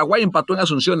Montevideo. Paraguay empató en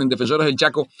Asunción en Defensores del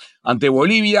Chaco ante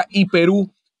Bolivia. Y Perú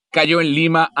cayó en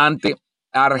Lima ante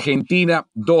Argentina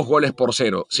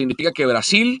 2-0. Significa que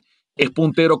Brasil es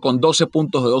puntero con 12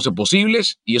 puntos de 12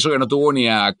 posibles. Y eso que no tuvo ni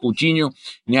a Coutinho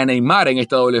ni a Neymar en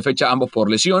esta doble fecha, ambos por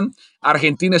lesión.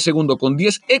 Argentina es segundo con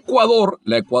 10. Ecuador,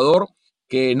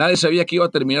 que nadie sabía que iba a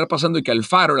terminar pasando y que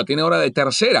Alfaro la tiene ahora de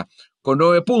tercera con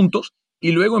 9 puntos,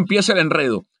 y luego empieza el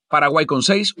enredo. Paraguay con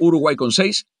 6, Uruguay con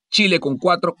 6, Chile con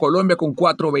 4, Colombia con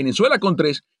 4, Venezuela con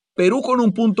 3, Perú con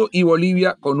 1 punto y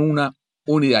Bolivia con 1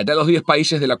 unidad. Ya los 10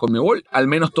 países de la Conmebol, al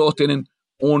menos todos tienen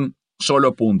un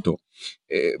solo punto.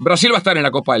 Brasil va a estar en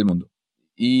la Copa del Mundo.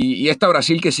 Y esta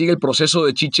Brasil que sigue el proceso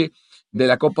de Chiche de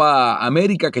la Copa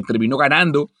América, que terminó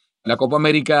ganando la Copa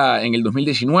América en el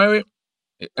 2019,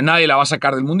 nadie la va a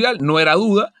sacar del Mundial, no era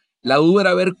duda. La duda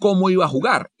era ver cómo iba a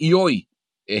jugar. Y hoy,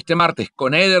 este martes,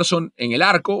 con Ederson en el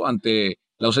arco, ante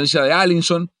la ausencia de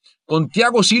Alisson, con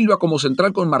Thiago Silva como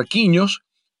central con Marquinhos,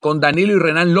 con Danilo y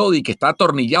Renan Lodi, que está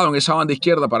atornillado en esa banda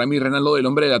izquierda, para mí Renan Lodi, el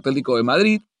hombre del Atlético de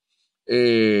Madrid.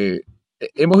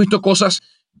 Hemos visto cosas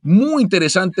muy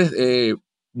interesantes de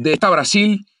esta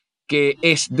Brasil, que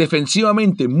es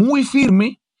defensivamente muy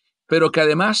firme, pero que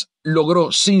además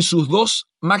logró, sin sus dos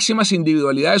máximas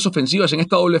individualidades ofensivas en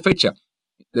esta doble fecha,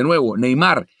 de nuevo,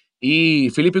 Neymar y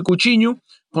Felipe Coutinho,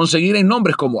 conseguir en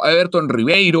nombres como Everton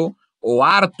Ribeiro o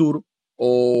Arthur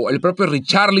o el propio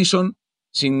Richarlison,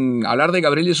 sin hablar de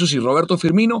Gabriel Jesús y Roberto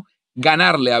Firmino,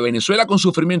 ganarle a Venezuela con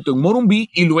sufrimiento en Morumbí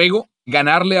y luego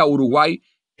ganarle a Uruguay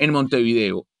en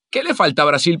Montevideo. ¿Qué le falta a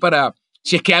Brasil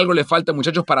si es que algo le falta,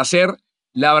 muchachos, para ser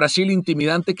la Brasil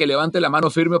intimidante que levante la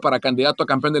mano firme para candidato a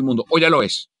campeón del mundo? ¿O ya lo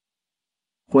es?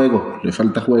 Juego, le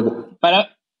falta juego.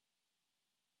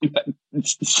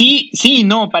 Sí,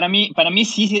 no, para mí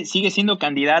sí sigue siendo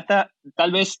candidata.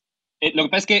 Tal vez, lo que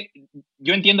pasa es que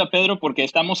yo entiendo a Pedro porque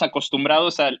estamos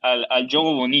acostumbrados al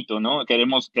juego bonito, ¿no?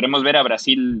 Queremos ver a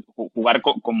Brasil jugar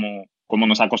como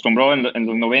nos acostumbró en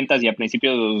los 90s y a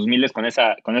principios de los 2000s con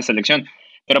esa selección.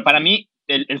 Pero para mí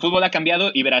el fútbol ha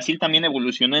cambiado y Brasil también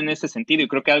evolucionó en ese sentido, y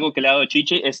creo que algo que le ha dado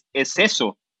Chiche es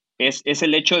eso, es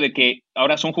el hecho de que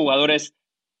ahora son jugadores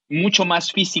mucho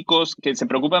más físicos, que se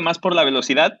preocupan más por la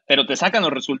velocidad, pero te sacan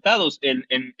los resultados.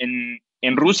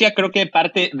 En Rusia creo que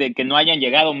parte de que no hayan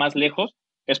llegado más lejos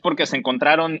es porque se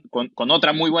encontraron con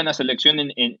otra muy buena selección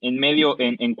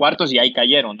en cuartos y ahí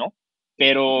cayeron, ¿no?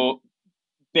 Pero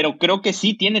creo que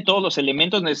sí tiene todos los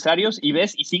elementos necesarios y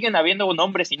siguen habiendo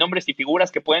nombres y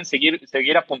figuras que pueden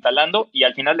seguir apuntalando y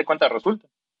al final de cuentas resulta.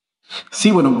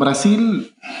 Sí, bueno,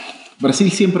 Brasil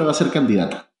siempre va a ser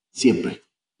candidata, siempre.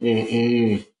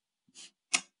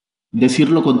 Decir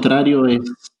lo contrario es...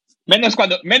 Menos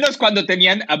cuando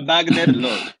tenían a Wagner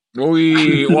Love.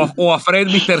 Uy, o a Fred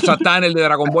Mr. Satan, el de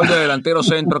Dragon Ball de delantero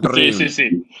centro, terrible.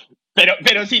 Sí.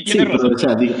 Pero sí, tiene razón.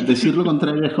 Pero, decir lo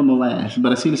contrario es como,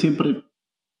 Brasil siempre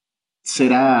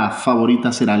será favorita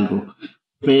a hacer algo.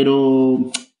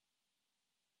 Pero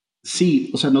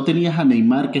sí, no tenías a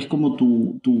Neymar, que es como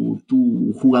tu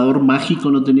jugador mágico,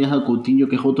 no tenías a Coutinho,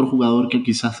 que es otro jugador que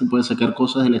quizás se puede sacar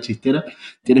cosas de la chistera.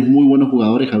 Tienes muy buenos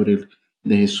jugadores, Gabriel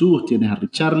de Jesús, tienes a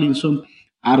Richarlison,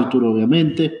 Arthur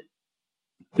obviamente,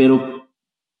 pero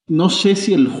no sé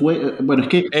si el juego... Bueno, es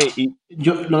que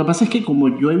lo que pasa es que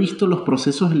como yo he visto los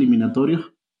procesos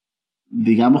eliminatorios,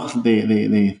 digamos,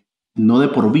 no de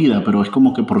por vida, pero es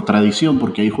como que por tradición,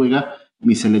 porque ahí juega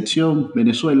mi selección,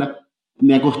 Venezuela,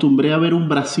 Me acostumbré a ver un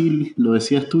Brasil, lo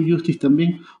decías tú, Justis,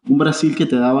 también, un Brasil que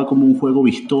te daba como un juego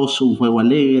vistoso, un juego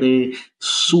alegre,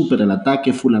 súper al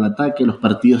ataque, full al ataque, los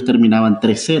partidos terminaban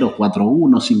 3-0,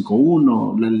 4-1,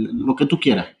 5-1, lo que tú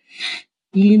quieras.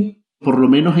 Y por lo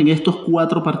menos en estos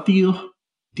 4 partidos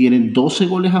tienen 12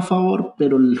 goles a favor,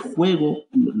 pero el juego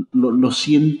lo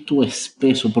siento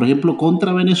espeso. Por ejemplo,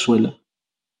 contra Venezuela,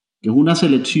 que es una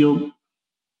selección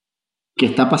que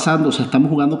está pasando, o sea, estamos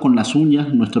jugando con las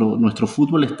uñas, nuestro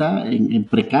fútbol está en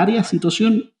precaria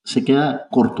situación, se queda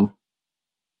corto.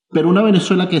 Pero una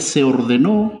Venezuela que se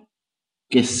ordenó,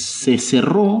 que se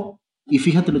cerró, y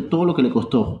fíjate todo lo que le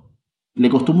costó. Le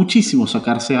costó muchísimo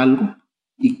sacarse algo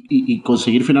y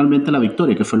conseguir finalmente la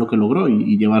victoria, que fue lo que logró,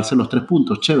 y llevarse los 3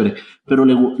 puntos, chévere, pero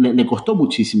le costó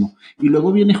muchísimo. Y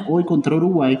luego vienes hoy contra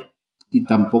Uruguay, y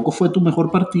tampoco fue tu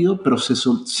mejor partido, pero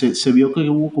se vio que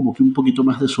hubo como que un poquito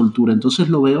más de soltura. Entonces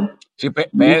lo veo Sí,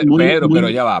 muy, Pedro,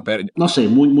 ya va. no sé,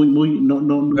 muy, no,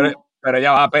 no, no. Pero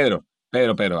ya va, Pedro,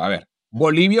 a ver.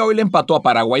 Bolivia hoy le empató a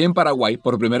Paraguay en Paraguay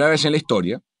por primera vez en la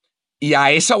historia, y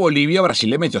a esa Bolivia Brasil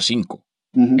le metió 5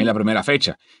 en la primera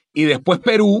fecha. Y después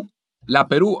Perú,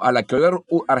 a la que hoy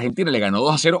Argentina le ganó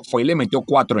 2-0, fue y le metió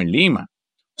 4 en Lima.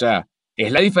 O sea,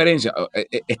 es la diferencia.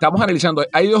 Estamos analizando,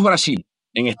 hay 2 Brasil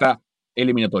en esta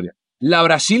eliminatoria. La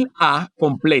Brasil A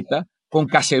completa con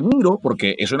Casemiro,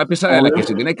 porque es una pieza de la que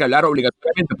se tiene que hablar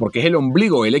obligatoriamente, porque es el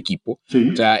ombligo del equipo. Sí.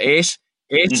 O sea, es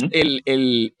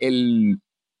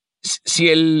si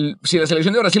la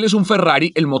selección de Brasil es un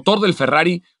Ferrari, el motor del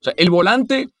Ferrari, o sea, el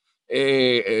volante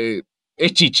es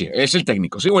Chiche, es el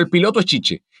técnico, ¿sí? O el piloto es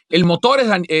Chiche. El motor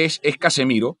es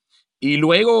Casemiro, y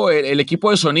luego el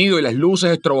equipo de sonido y las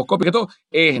luces estroboscópicas, todo,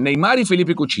 es Neymar y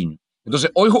Felipe Coutinho.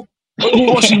 Entonces, hoy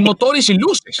jugó sin motor y sin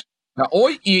luces. O sea,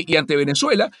 hoy y ante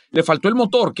Venezuela le faltó el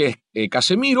motor, que es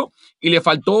Casemiro, y le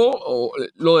faltó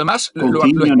lo demás, lo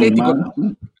estético.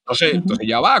 Entonces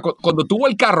ya va. Cuando tuvo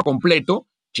el carro completo,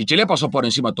 Chiche le pasó por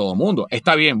encima a todo el mundo.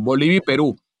 Está bien, Bolivia y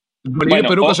Perú. Bolivia y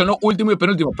Perú que son los últimos y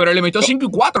penúltimos, pero le metió 5 y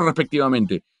 4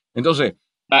 respectivamente. Entonces,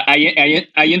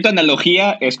 ahí en tu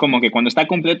analogía es como que cuando está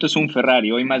completo es un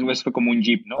Ferrari, hoy más fue como un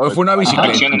Jeep, ¿no? Hoy fue una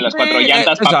bicicleta. En las 4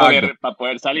 llantas para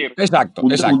poder salir. Exacto.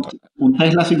 Un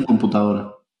Tesla sin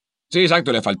computadora. Sí,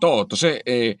 exacto, le faltó. Entonces,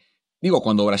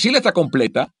 cuando Brasil está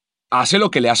completa, hace lo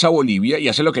que le hace a Bolivia y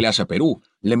hace lo que le hace a Perú.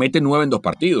 Le mete 9 en 2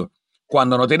 partidos.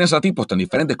 Cuando no tienes a tipos tan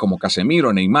diferentes como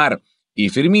Casemiro, Neymar y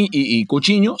Firmín y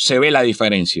Coutinho, se ve la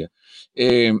diferencia.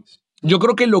 Yo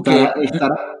creo que lo que...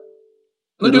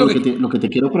 Lo que te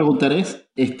quiero preguntar es,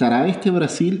 ¿estará este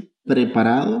Brasil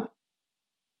preparado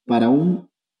para un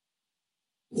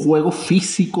juego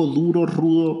físico, duro,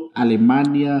 rudo?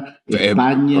 Alemania,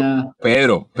 España...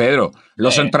 Pedro,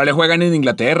 los centrales juegan en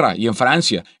Inglaterra y en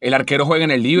Francia. El arquero juega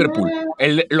en el Liverpool.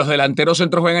 Los delanteros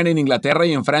centros juegan en Inglaterra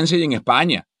y en Francia y en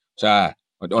España. O sea,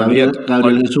 Gabriel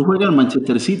Jesús juega en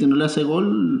Manchester City, no le hace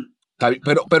gol...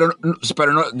 Pero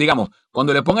no, digamos,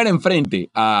 cuando le pongan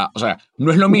enfrente o sea,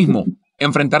 no es lo mismo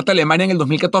enfrentarte a Alemania en el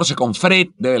 2014 con Fred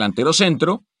de delantero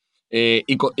centro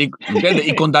y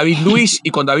con David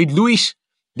Luiz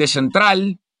de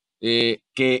central que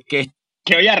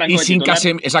hoy arrancó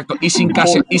y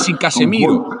sin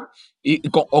Casemiro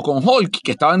o con Hulk,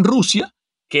 que estaba en Rusia,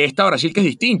 que esta Brasil que es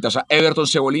distinta. O sea, Everton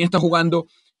Cebolinha está jugando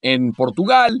en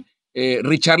Portugal,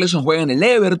 Richarlison juega en el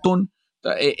Everton. O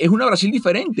sea, es una Brasil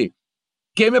diferente.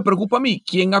 ¿Qué me preocupa a mí?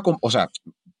 O sea,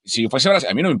 si fuese Brasil,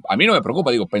 a mí no me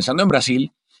preocupa, pensando en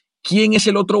Brasil, ¿quién es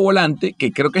el otro volante?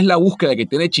 Que creo que es la búsqueda que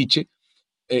tiene Chiche,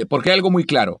 porque hay algo muy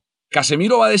claro.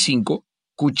 Casemiro va de 5,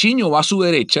 Coutinho va a su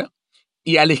derecha,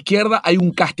 y a la izquierda hay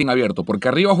un casting abierto, porque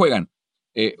arriba juegan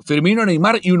Firmino,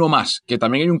 Neymar y uno más, que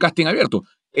también hay un casting abierto.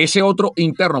 Ese otro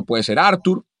interno puede ser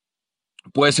Arthur,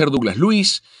 puede ser Douglas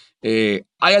Luiz, hay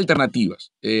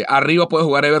alternativas. Arriba puede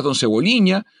jugar Everton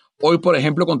Cebolinha. Hoy, por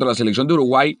ejemplo, contra la selección de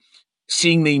Uruguay,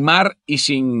 sin Neymar y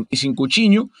sin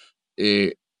Coutinho,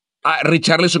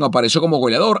 Richarlison apareció como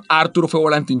goleador, Arthur fue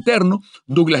volante interno,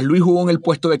 Douglas Luiz jugó en el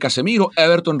puesto de Casemiro,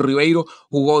 Everton Ribeiro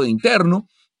jugó de interno,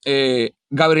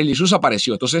 Gabriel Jesús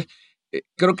apareció. Entonces,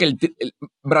 creo que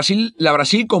la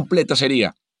Brasil completa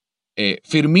sería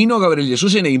Firmino, Gabriel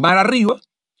Jesús y Neymar arriba,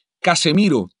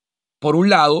 Casemiro por un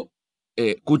lado,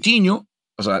 Coutinho,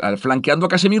 o sea, flanqueando a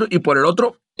Casemiro, y por el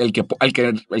otro, el que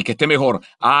esté mejor,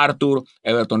 Arthur,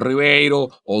 Everton Ribeiro,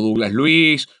 o Douglas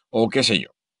Luiz, o qué sé yo,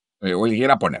 o el que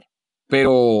quiera poner.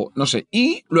 Pero, no sé.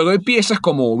 Y luego hay piezas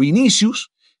como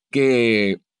Vinicius,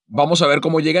 que vamos a ver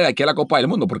cómo llega de aquí a la Copa del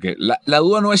Mundo, porque la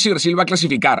duda no es si Brasil va a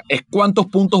clasificar, es cuántos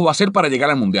puntos va a hacer para llegar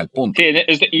al Mundial, punto. Sí,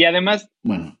 y además...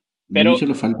 Bueno, De Pero, inicio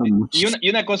le falta mucho. y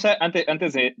una cosa,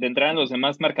 antes de entrar en los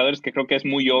demás marcadores que creo que es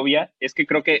muy obvia, es que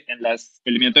creo que en las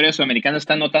eliminatorias sudamericanas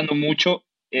están notando mucho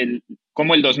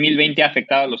cómo el 2020 ha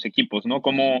afectado a los equipos, ¿no?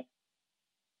 Cómo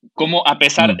a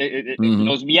pesar Ujú.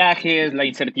 los viajes, la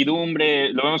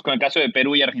incertidumbre, lo vemos con el caso de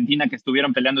Perú y Argentina que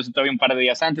estuvieron peleándose todavía un par de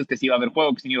días antes, que si iba a haber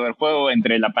juego, que si no iba a haber juego,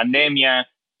 entre la pandemia,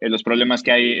 los problemas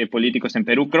que hay políticos en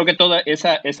Perú. Creo que toda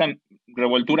esa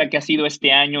revoltura que ha sido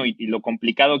este año y lo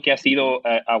complicado que ha sido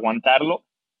aguantarlo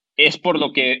es por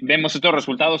lo que vemos estos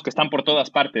resultados que están por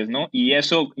todas partes, ¿no? Y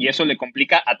eso le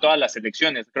complica a todas las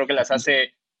elecciones. Creo que las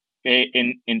hace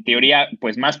en teoría,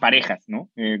 pues más parejas, ¿no?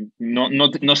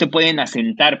 No se pueden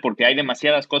asentar porque hay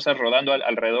demasiadas cosas rodando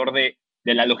alrededor de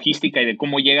la logística y de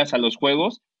cómo llegas a los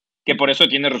juegos, que por eso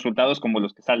tiene resultados como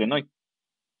los que salen hoy.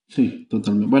 Sí,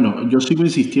 totalmente. Bueno, yo sigo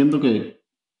insistiendo que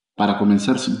para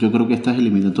comenzar, yo creo que estas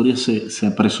eliminatorias se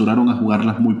apresuraron a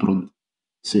jugarlas muy pronto.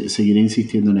 Seguiré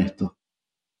insistiendo en esto.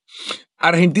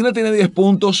 Argentina tiene 10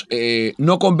 puntos,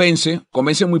 no convence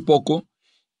muy poco.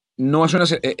 No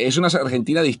es una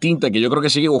Argentina distinta que yo creo que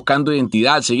sigue buscando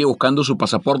identidad, sigue buscando su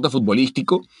pasaporte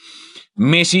futbolístico.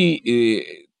 Messi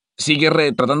sigue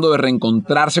tratando de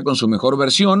reencontrarse con su mejor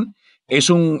versión.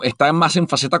 Está más en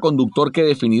faceta conductor que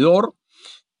definidor.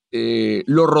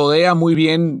 Lo rodea muy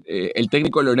bien el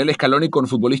técnico Leonel Scaloni con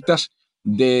futbolistas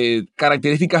de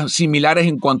características similares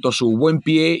en cuanto a su buen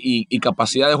pie y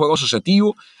capacidad de juego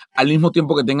asociativo, al mismo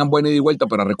tiempo que tengan buena ida y vuelta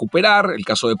para recuperar. El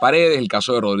caso de Paredes, el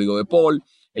caso de Rodrigo de Paul,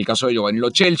 el caso de Giovanni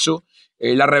Lo Celso.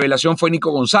 La revelación fue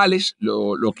Nico González,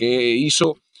 lo que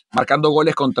hizo marcando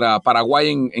goles contra Paraguay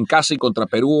en casa y contra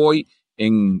Perú hoy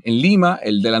en Lima,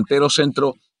 el delantero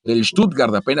centro del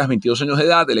Stuttgart de apenas 22 años de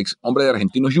edad, el ex hombre de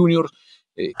Argentinos Juniors.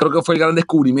 Creo que fue el gran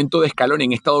descubrimiento de Scaloni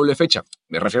en esta doble fecha.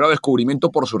 Me refiero a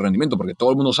descubrimiento por su rendimiento, porque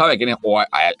todo el mundo sabe quién es, o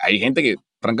hay gente que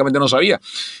francamente no sabía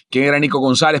quién era Nico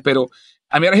González, pero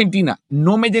a mí Argentina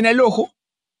no me llena el ojo,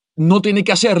 no tiene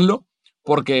que hacerlo,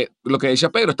 porque lo que decía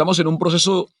Pedro, estamos en un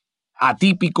proceso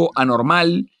atípico,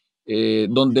 anormal,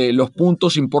 donde los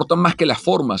puntos importan más que las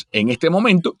formas en este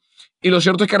momento. Y lo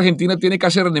cierto es que Argentina tiene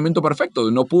casi el rendimiento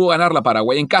perfecto. No pudo ganar la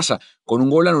Paraguay en casa con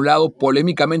un gol anulado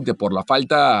polémicamente por la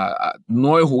falta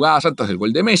 9 jugadas antes del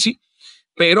gol de Messi.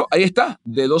 Pero ahí está,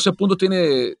 de 12 puntos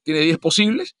tiene 10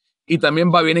 posibles y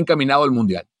también va bien encaminado al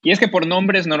Mundial. Y es que por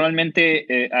nombres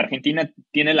normalmente Argentina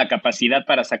tiene la capacidad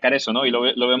para sacar eso, ¿no? Y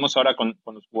lo vemos ahora con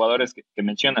los jugadores que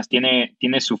mencionas. Tiene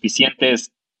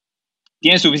suficientes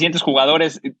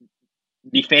jugadores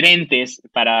diferentes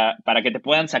para que te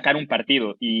puedan sacar un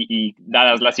partido y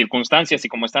dadas las circunstancias y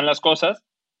cómo están las cosas,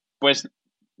 pues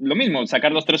lo mismo,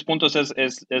 sacar los 3 puntos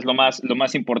es lo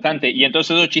más importante. Y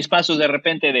entonces esos chispazos de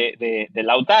repente de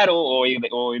Lautaro o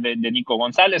de Nico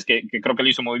González, que creo que lo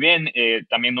hizo muy bien,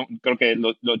 también creo que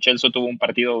lo Chelsea tuvo un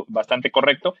partido bastante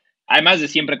correcto, además de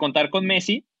siempre contar con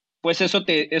Messi, pues eso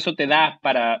te da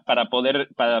para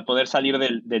poder salir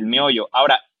del meollo.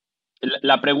 Ahora,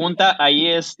 la pregunta ahí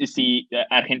es si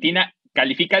Argentina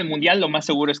califica al Mundial, lo más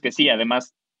seguro es que sí.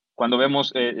 Además, cuando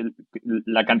vemos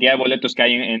la cantidad de boletos que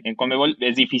hay en Conmebol,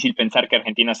 es difícil pensar que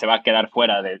Argentina se va a quedar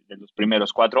fuera de los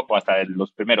primeros 4 o hasta de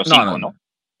los primeros 5, ¿no?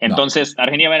 Entonces,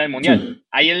 Argentina va a ir al Mundial.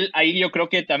 Sí. Ahí yo creo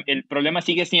que el problema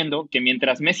sigue siendo que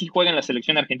mientras Messi juega en la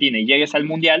selección argentina y llegues al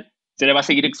Mundial, se le va a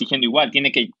seguir exigiendo igual,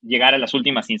 tiene que llegar a las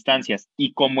últimas instancias.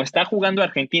 Y como está jugando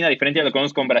Argentina, diferente a lo que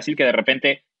vemos con Brasil, que de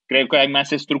repente creo que hay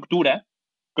más estructura,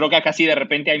 creo que acá sí de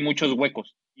repente hay muchos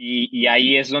huecos y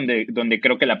ahí es donde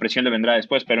creo que la presión le vendrá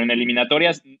después, pero en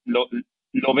eliminatorias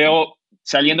lo veo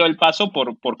saliendo del paso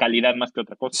por calidad más que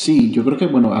otra cosa. Sí, yo creo que,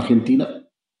 bueno, Argentina,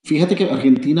 fíjate que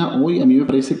Argentina hoy a mí me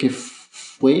parece que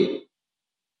fue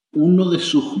uno de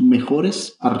sus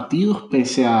mejores partidos,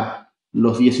 pese a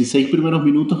los 16 primeros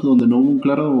minutos donde no hubo un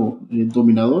claro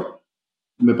dominador.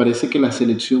 Me parece que la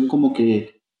selección como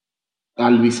que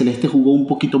albiceleste jugó un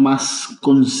poquito más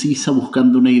concisa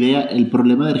buscando una idea. El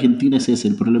problema de Argentina es ese,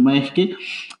 el problema es que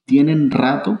tienen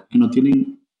rato que no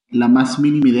tienen la más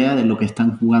mínima idea de lo que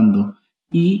están jugando.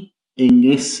 Y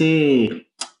en ese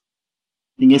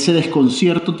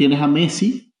desconcierto tienes a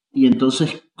Messi y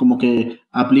entonces como que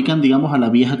aplican, digamos, a la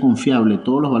vieja confiable,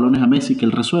 todos los balones a Messi que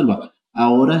él resuelva.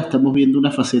 Ahora estamos viendo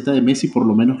una faceta de Messi, por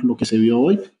lo menos lo que se vio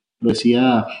hoy, lo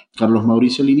decía Carlos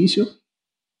Mauricio al inicio,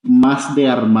 más de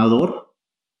armador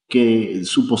que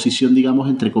su posición, digamos,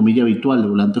 entre comillas, habitual, de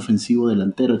volante ofensivo,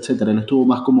 delantero, etcétera. Él estuvo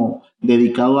más como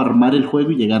dedicado a armar el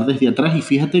juego y llegar desde atrás. Y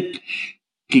fíjate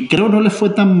que creo no le fue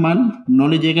tan mal, no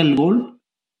le llega el gol,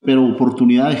 pero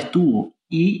oportunidades tuvo.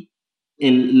 Y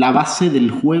la base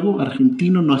del juego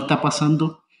argentino no está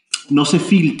pasando, no se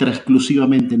filtra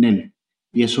exclusivamente en él.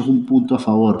 Y eso es un punto a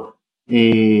favor.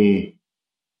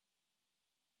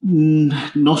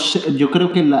 No sé, yo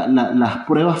creo que las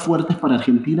pruebas fuertes para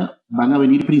Argentina van a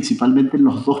venir principalmente en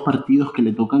los dos partidos que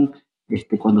le tocan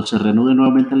cuando se reanude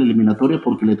nuevamente la eliminatoria,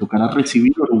 porque le tocará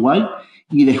recibir a Uruguay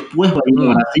y después va a ir a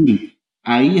Mm. Brasil.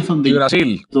 Ahí es Y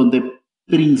Brasil. donde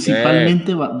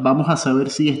principalmente vamos a saber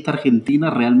si esta Argentina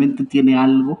realmente tiene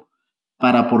algo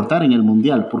para aportar en el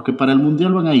Mundial, porque para el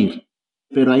Mundial van a ir,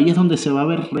 pero ahí es donde se va a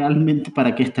ver realmente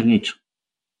para qué están hechos.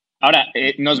 Ahora,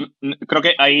 creo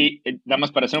que ahí, nada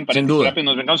más para hacer un Sin paréntesis duda. rápido,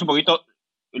 nos vengamos un poquito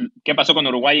qué pasó con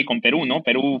Uruguay y con Perú, ¿no?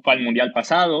 Perú fue al Mundial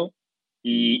pasado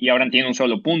y ahora tiene un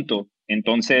solo punto.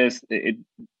 Entonces,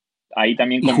 ahí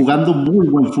también Y jugando muy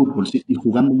buen fútbol, sí, y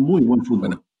jugando muy buen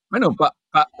fútbol. Bueno,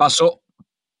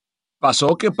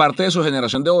 pasó que parte de su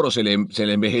generación de oro se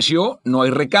le envejeció, no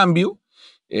hay recambio.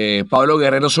 Pablo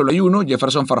Guerrero solo hay uno,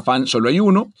 Jefferson Farfán solo hay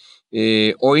uno.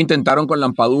 Hoy intentaron con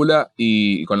Lampadula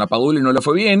y no le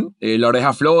fue bien. La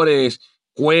Oreja Flores,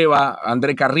 Cueva,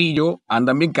 André Carrillo,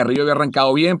 andan bien. Carrillo había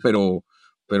arrancado bien, pero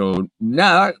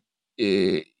nada.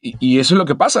 Y eso es lo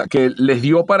que pasa, que les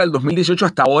dio para el 2018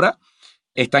 hasta ahora.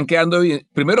 Están quedando,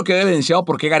 primero quedó evidenciado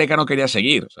por qué Gareca no quería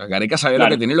seguir. O sea, Gareca sabía lo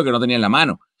que tenía y lo que no tenía en la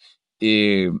mano.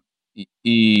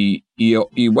 Y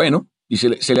bueno, y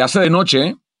se le hace de noche,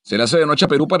 ¿eh? Se le hace de noche a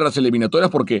Perú para las eliminatorias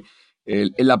porque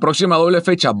en la próxima doble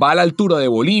fecha va a la altura de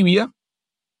Bolivia.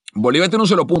 Bolivia tiene un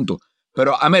solo punto,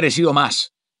 pero ha merecido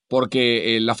más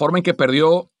porque la forma en que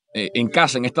perdió en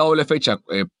casa en esta doble fecha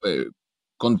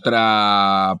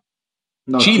contra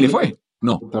Chile fue.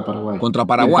 No, Contra Paraguay. contra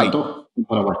Paraguay. Empató con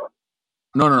Paraguay.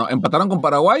 No, empataron con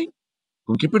Paraguay.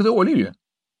 ¿Con quién perdió Bolivia?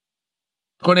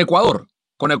 Con Ecuador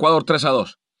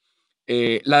 3-2.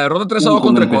 La derrota 3-2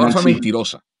 contra Ecuador fue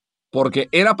mentirosa, porque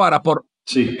era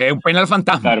un penal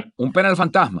fantasma, Claro. un penal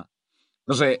fantasma.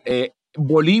 Entonces,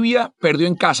 Bolivia perdió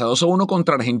en casa 2-1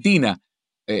 contra Argentina,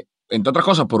 entre otras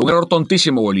cosas por un error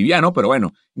tontísimo boliviano, pero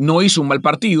bueno, no hizo un mal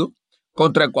partido.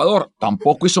 Contra Ecuador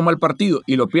tampoco hizo un mal partido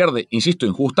y lo pierde, insisto,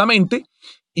 injustamente.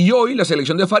 Y hoy la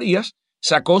selección de Farías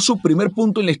sacó su primer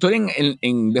punto en la historia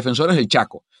en Defensores del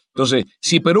Chaco. Entonces,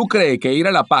 si Perú cree que ir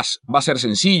a La Paz va a ser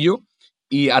sencillo,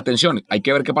 y atención, hay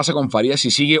que ver qué pasa con Farías,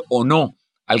 si sigue o no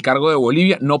al cargo de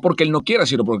Bolivia, no porque él no quiera,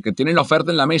 sino porque tiene la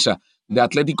oferta en la mesa de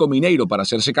Atlético Mineiro para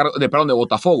hacerse cargo, de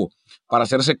Botafogo, para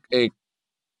hacerse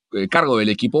cargo del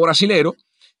equipo brasilero.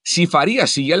 Si Farías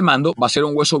sigue al mando, va a ser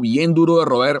un hueso bien duro de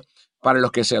roer para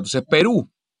los que sea. Entonces, Perú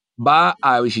va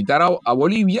a visitar a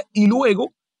Bolivia y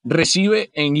luego recibe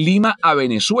en Lima a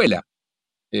Venezuela.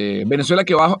 Venezuela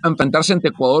que va a enfrentarse ante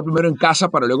Ecuador primero en casa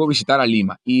para luego visitar a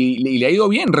Lima. Y le ha ido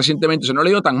bien recientemente, o sea, no le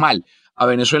ha ido tan mal a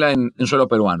Venezuela en suelo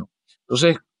peruano.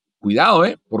 Entonces, cuidado,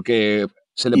 porque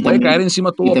se le puede caer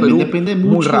encima todo Perú. Y también depende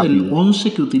muy mucho rápido. del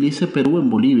 11 que utilice Perú en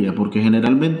Bolivia, porque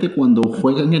generalmente cuando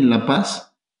juegan en La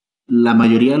Paz, la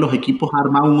mayoría de los equipos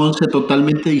arma un 11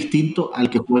 totalmente distinto al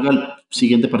que juega el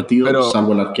siguiente partido,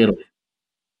 salvo el arquero.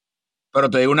 Pero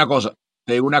te digo una cosa.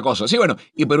 Sí, bueno,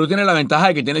 y Perú tiene la ventaja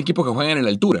de que tiene equipos que juegan en la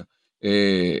altura,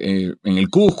 en el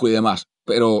Cusco y demás.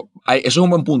 Pero eso es un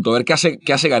buen punto, a ver qué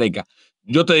hace Gareca.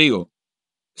 Yo te digo,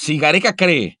 si Gareca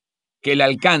cree que le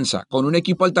alcanza con un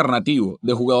equipo alternativo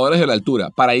de jugadores de la altura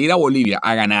para ir a Bolivia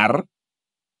a ganar,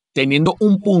 teniendo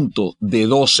un punto de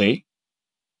 12,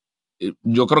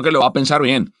 yo creo que lo va a pensar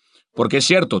bien, porque es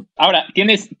cierto. Ahora,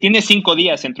 tienes 5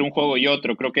 días entre un juego y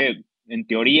otro. Creo que en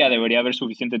teoría debería haber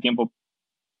suficiente tiempo,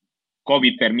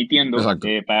 COVID permitiendo,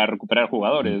 para recuperar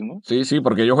jugadores, ¿no? Sí,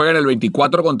 porque ellos juegan el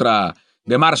 24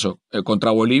 de marzo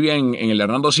contra Bolivia en el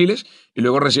Hernando Siles y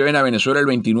luego reciben a Venezuela el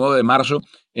 29 de marzo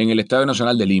en el Estadio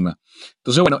Nacional de Lima.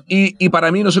 Entonces, bueno, y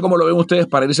para mí, no sé cómo lo ven ustedes,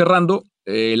 para ir cerrando,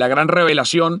 la gran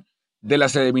revelación de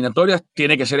las eliminatorias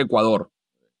tiene que ser Ecuador,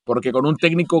 porque con un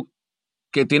técnico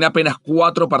que tiene apenas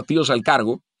 4 partidos al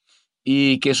cargo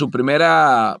y que su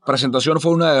primera presentación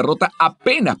fue una derrota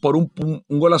apenas por un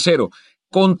 0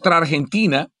 contra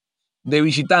Argentina de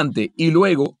visitante, y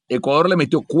luego Ecuador le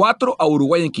metió 4 a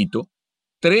Uruguay en Quito,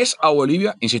 3 a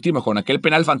Bolivia, insistimos, con aquel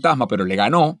penal fantasma, pero le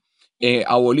ganó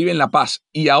a Bolivia en La Paz,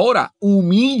 y ahora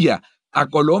humilla a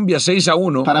Colombia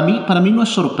 6-1. Para mí no es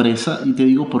sorpresa, y te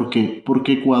digo por qué.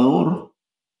 Porque Ecuador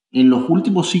en los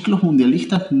últimos ciclos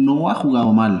mundialistas no ha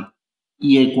jugado mal,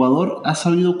 y Ecuador ha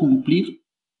sabido cumplir,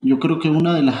 yo creo que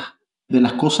una de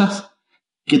las cosas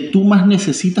que tú más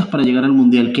necesitas para llegar al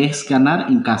mundial, que es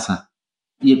ganar en casa.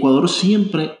 Y Ecuador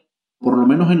siempre, por lo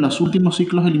menos en los últimos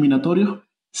ciclos eliminatorios,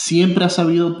 siempre ha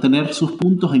sabido obtener sus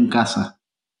puntos en casa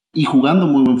y jugando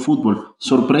muy buen fútbol.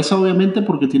 Sorpresa obviamente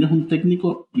porque tienes un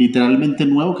técnico literalmente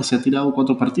nuevo que se ha tirado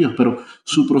 4 partidos, pero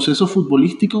su proceso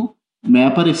futbolístico me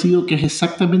ha parecido que es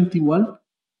exactamente igual,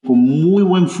 con muy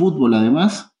buen fútbol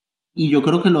además, Y yo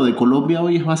creo que lo de Colombia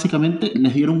hoy es básicamente,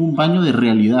 les dieron un baño de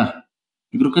realidad.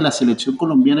 Yo creo que la selección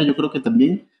colombiana, yo creo que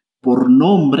también por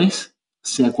nombres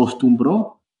se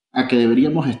acostumbró a que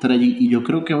deberíamos estar allí. Y yo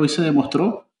creo que hoy se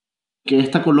demostró que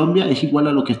esta Colombia es igual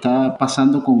a lo que está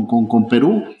pasando con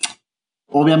Perú.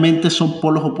 Obviamente son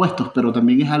polos opuestos, pero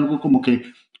también es algo como que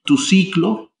tu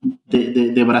ciclo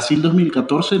de Brasil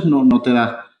 2014 no te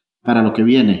da para lo que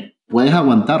viene. Puedes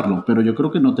aguantarlo, pero yo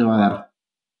creo que no te va a dar.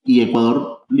 Y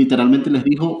Ecuador literalmente les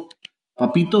dijo,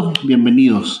 papitos,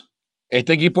 bienvenidos.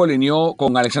 Este equipo alineó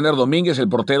con Alexander Domínguez, el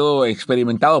portero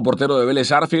experimentado, portero de Vélez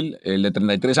Sarsfield, el de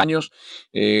 33 años.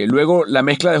 Luego la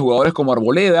mezcla de jugadores como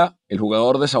Arboleda, el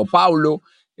jugador de Sao Paulo.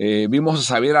 Vimos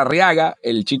a Xavier Arriaga,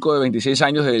 el chico de 26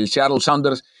 años del Seattle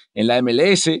Sounders en la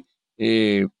MLS.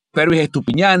 Pervis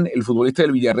Estupiñán, el futbolista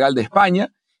del Villarreal de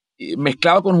España.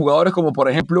 Mezclado con jugadores como, por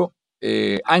ejemplo,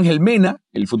 Ángel Mena,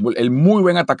 el muy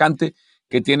buen atacante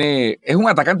que tiene. Es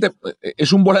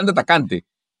un volante atacante.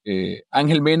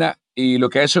 Ángel Mena, y lo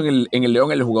que ha hecho en el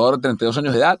León, el jugador de 32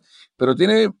 años de edad, pero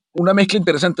tiene una mezcla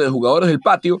interesante de jugadores del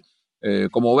patio,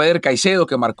 como Beder Caicedo,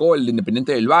 que marcó el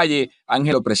Independiente del Valle,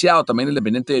 Ángelo Preciado, también el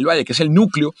Independiente del Valle, que es el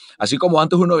núcleo, así como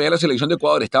antes uno veía la selección de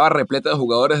Ecuador, estaba repleta de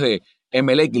jugadores de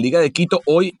MLX, Liga de Quito.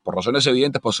 Hoy, por razones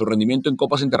evidentes, por su rendimiento en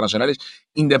copas internacionales,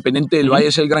 Independiente del Valle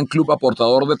es el gran club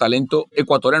aportador de talento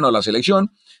ecuatoriano a la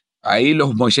selección. Ahí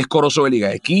los Moisés Corozo de Liga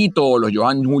de Quito, los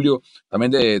Johan Julio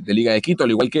también de Liga de Quito, al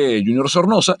igual que Junior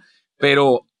Sornosa,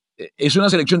 pero es una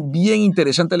selección bien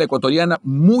interesante la ecuatoriana,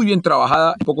 muy bien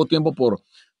trabajada en poco tiempo por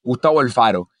Gustavo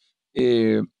Alfaro.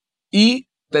 Y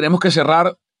tenemos que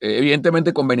cerrar,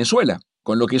 evidentemente, con Venezuela,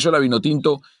 con lo que hizo la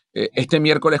Vinotinto este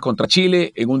miércoles contra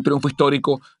Chile en un triunfo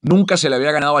histórico. Nunca se le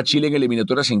había ganado a Chile en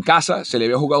eliminatorias en casa, se le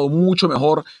había jugado mucho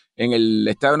mejor en el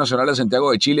Estadio Nacional de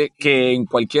Santiago de Chile que en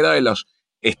cualquiera de los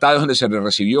estadios donde se le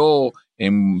recibió,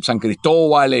 en San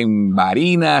Cristóbal, en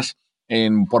Barinas,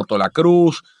 en Puerto La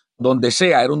Cruz, donde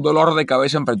sea. Era un dolor de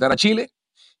cabeza enfrentar a Chile.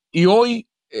 Y hoy,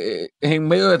 en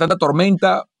medio de tanta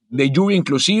tormenta, de lluvia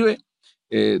inclusive,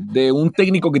 de un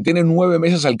técnico que tiene 9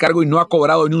 meses al cargo y no ha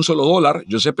cobrado ni un solo dólar,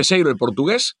 José Peseiro, el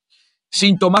portugués,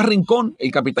 sin Tomás Rincón,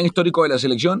 el capitán histórico de la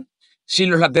selección, sin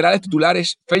los laterales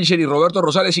titulares, Felcher y Roberto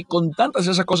Rosales, y con tantas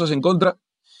esas cosas en contra,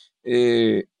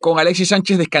 con Alexis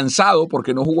Sánchez descansado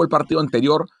porque no jugó el partido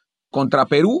anterior contra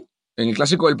Perú en el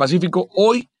Clásico del Pacífico.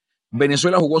 Hoy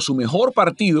Venezuela jugó su mejor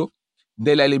partido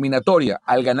de la eliminatoria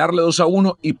al ganarle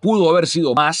 2-1 y pudo haber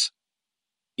sido más,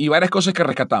 y varias cosas que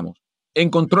rescatamos.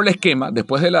 Encontró el esquema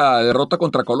después de la derrota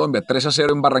contra Colombia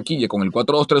 3-0 en Barranquilla con el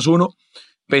 4-2-3-1.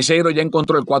 Peseiro ya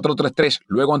encontró el 4-3-3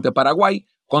 luego ante Paraguay.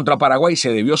 Contra Paraguay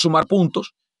se debió sumar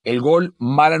puntos. El gol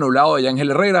mal anulado de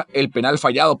Yangel Herrera, el penal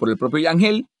fallado por el propio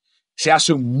Yangel. Se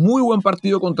hace un muy buen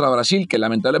partido contra Brasil, que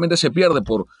lamentablemente se pierde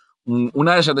por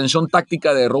una desatención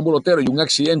táctica de Rómulo Otero y un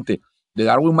accidente de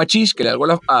Darwin Machís, que le da el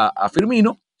gol a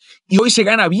Firmino. Y hoy se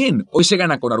gana bien, hoy se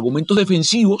gana con argumentos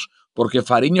defensivos, porque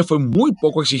Fariña fue muy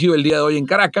poco exigido el día de hoy en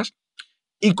Caracas,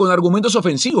 y con argumentos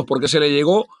ofensivos, porque se le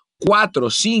llegó 4,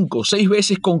 5, 6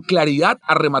 veces con claridad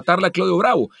a rematarle a Claudio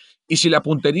Bravo. Y si la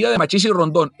puntería de Machís y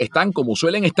Rondón están como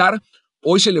suelen estar,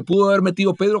 hoy se le pudo haber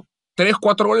metido, Pedro, 3,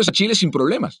 4 goles a Chile sin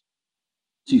problemas.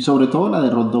 Sí, sobre todo la de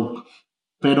Rondón.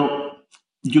 Pero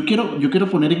yo quiero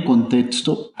poner en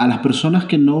contexto a las personas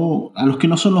a los que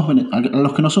no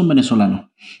son venezolanos.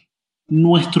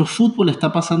 Nuestro fútbol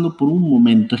está pasando por un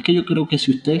momento. Es que yo creo que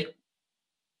si ustedes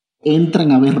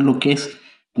entran a ver lo que es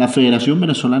la Federación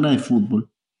Venezolana de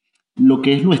Fútbol, lo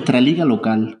que es nuestra liga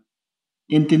local,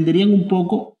 entenderían un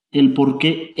poco el por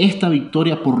qué esta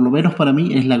victoria, por lo menos para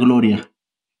mí, es la gloria.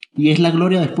 Y es la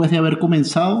gloria después de haber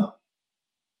comenzado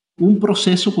un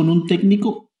proceso con un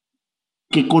técnico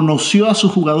que conoció a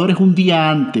sus jugadores un día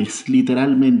antes,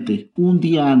 literalmente, un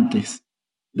día antes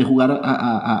de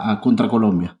jugar contra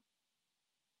Colombia.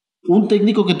 Un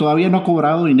técnico que todavía no ha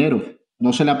cobrado dinero,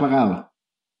 no se le ha pagado.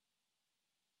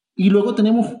 Y luego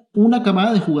tenemos una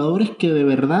camada de jugadores que de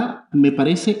verdad me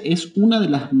parece es una de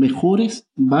las mejores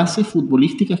bases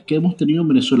futbolísticas que hemos tenido en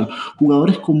Venezuela.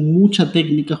 Jugadores con mucha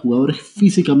técnica, jugadores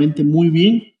físicamente muy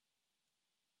bien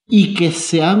y que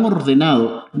se han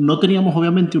ordenado. No teníamos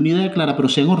obviamente una idea clara, pero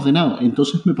se han ordenado.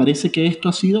 Entonces me parece que esto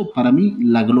ha sido para mí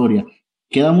la gloria.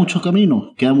 Queda mucho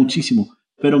camino, queda muchísimo,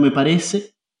 pero me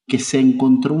parece que se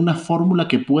encontró una fórmula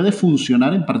que puede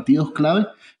funcionar en partidos clave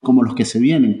como los que se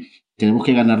vienen. Tenemos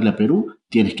que ganarle a Perú,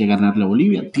 tienes que ganarle a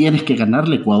Bolivia, tienes que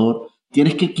ganarle a Ecuador,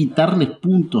 tienes que quitarle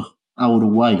puntos a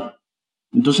Uruguay.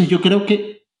 Entonces yo creo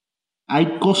que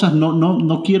hay cosas,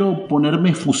 no quiero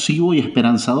ponerme efusivo y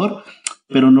esperanzador,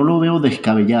 pero no lo veo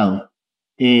descabellado.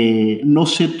 No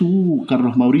sé tú,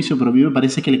 Carlos Mauricio, pero a mí me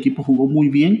parece que el equipo jugó muy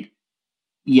bien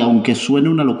y aunque suene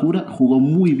una locura, jugó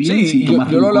muy bien Sí, sin Tomás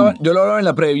yo lo Rincón. hablaba en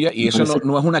la previa y Me eso parece.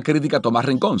 no es una crítica a Tomás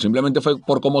Rincón, simplemente fue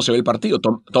por cómo se ve el partido.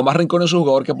 Tomás Rincón es un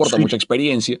jugador que aporta Sí, mucha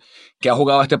experiencia, que ha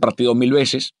jugado este partido 1000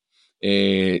 veces.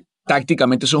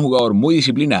 Tácticamente es un jugador muy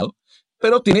disciplinado,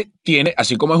 pero tiene,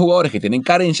 así como hay jugadores que tienen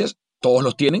carencias, todos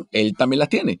los tienen, él también las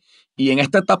tiene. Y en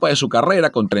esta etapa de su carrera,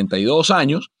 con 32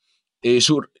 años,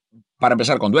 para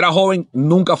empezar, cuando era joven,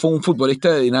 nunca fue un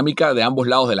futbolista de dinámica de ambos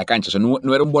lados de la cancha. O sea,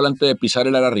 no era un volante de pisar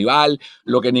el área rival,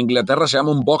 lo que en Inglaterra se llama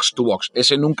un box to box.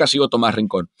 Ese nunca ha sido Tomás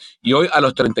Rincón. Y hoy, a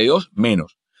los 32,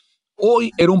 menos.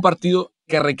 Hoy era un partido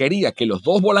que requería que los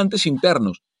dos volantes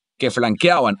internos que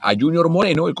flanqueaban a Junior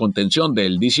Moreno, el contención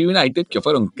del DC United, que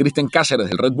fueron Cristian Cáceres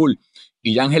del Red Bull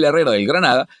y Ángel Herrera del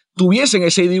Granada, tuviesen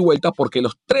ese ida y vuelta porque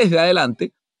los tres de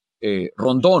adelante,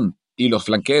 Rondón y los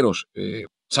flanqueros,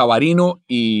 Savarino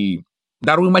y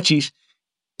Darwin Machís,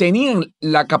 tenían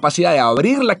la capacidad de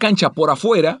abrir la cancha por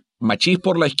afuera, Machís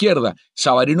por la izquierda,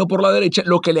 Savarino por la derecha,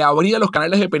 lo que le abría los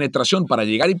canales de penetración para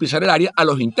llegar y pisar el área a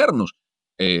los internos.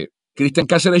 Cristian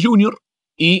Cáceres Jr.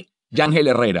 y Ángel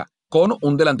Herrera, con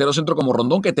un delantero centro como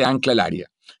Rondón que te ancla el área.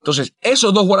 Entonces,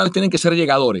 esos dos volantes tienen que ser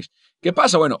llegadores. ¿Qué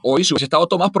pasa? Bueno, hoy si hubiese estado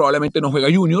Tomás, probablemente no juega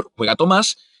Junior, juega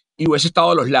Tomás, y hubiese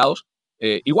estado a los lados,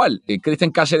 igual,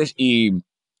 Cristian Cáceres y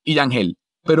Ángel.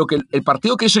 Pero que el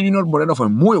partido que hizo Junior Moreno fue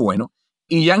muy bueno.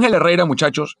 Y Ángel Herrera,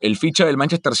 muchachos, el ficha del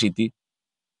Manchester City,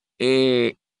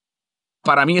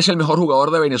 para mí es el mejor jugador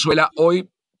de Venezuela hoy,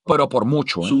 pero por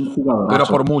mucho. es un jugadorazo. Pero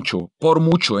por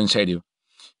mucho, en serio.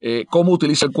 Cómo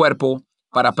utiliza el cuerpo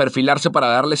para perfilarse, para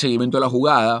darle seguimiento a la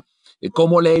jugada,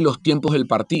 cómo lee los tiempos del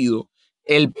partido,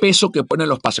 el peso que pone en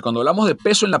los pases. Cuando hablamos de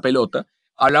peso en la pelota,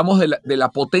 hablamos de la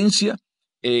potencia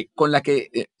con la que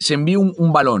se envía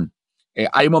un balón.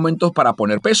 Hay momentos para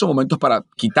poner peso, momentos para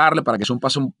quitarle, para que sea un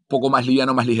pase un poco más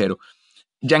liviano, más ligero.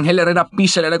 Ángel Herrera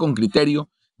pisa el área con criterio,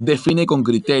 define con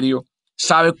criterio,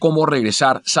 sabe cómo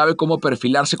regresar, sabe cómo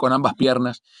perfilarse con ambas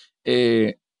piernas.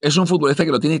 Es un futbolista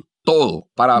que lo tiene todo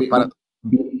para...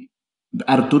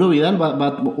 Arturo Vidal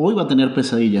hoy va a tener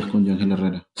pesadillas con Ángel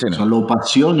Herrera. Sí, no. O sea, lo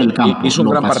paseó en el campo. Hizo un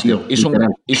gran partido. Hizo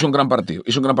un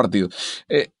gran partido.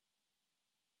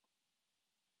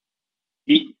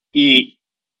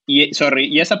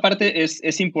 Y esa parte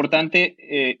es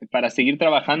importante para seguir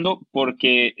trabajando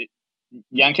porque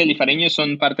Ángel y Fareño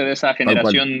son parte de esa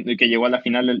generación que llegó a la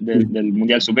final del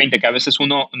Mundial Sub-20, que a veces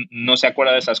uno no se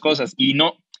acuerda de esas cosas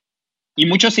y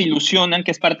muchos se ilusionan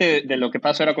que es parte de lo que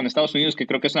pasa ahora con Estados Unidos, que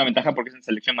creo que es una ventaja porque es en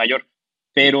selección mayor,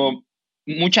 pero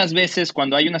muchas veces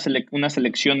cuando hay una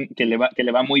selección que le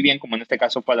va muy bien, como en este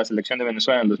caso fue a la selección de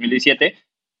Venezuela en el 2017,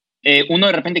 uno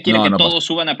de repente quiere que todos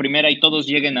suban a primera y todos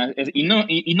lleguen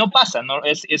y no pasa, ¿no?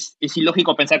 Es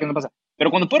ilógico pensar que no pasa.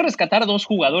 Pero cuando puedes rescatar dos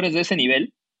jugadores de ese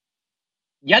nivel,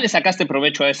 ya le sacaste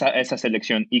provecho a esa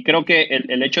selección. Y creo que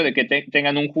el hecho de que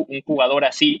tengan un jugador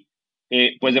así,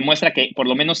 pues demuestra que por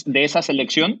lo menos de esa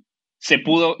selección se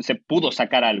pudo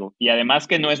sacar algo. Y además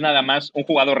que no es nada más un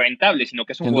jugador rentable, sino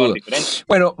que es un jugador diferente.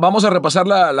 Bueno, vamos a repasar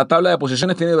la tabla de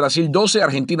posiciones. Tiene Brasil 12,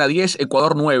 Argentina 10,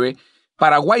 Ecuador 9,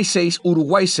 Paraguay 6,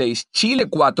 Uruguay 6, Chile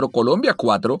 4, Colombia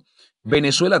 4,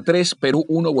 Venezuela 3, Perú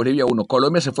 1, Bolivia 1.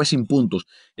 Colombia se fue sin puntos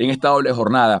en esta doble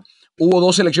jornada. Hubo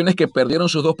dos selecciones que perdieron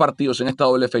sus dos partidos en esta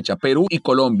doble fecha. Perú y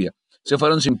Colombia se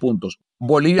fueron sin puntos.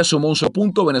 Bolivia sumó un solo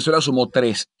punto, Venezuela sumó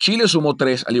 3. Chile sumó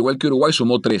 3, al igual que Uruguay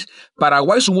sumó 3.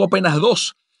 Paraguay sumó apenas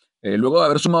 2. Luego de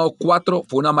haber sumado 4,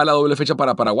 fue una mala doble fecha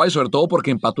para Paraguay, sobre todo porque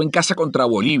empató en casa contra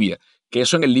Bolivia, que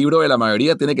eso en el libro de la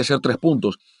mayoría tiene que ser 3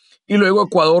 puntos. Y luego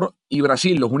Ecuador y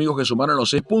Brasil, los únicos que sumaron los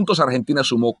 6 puntos, Argentina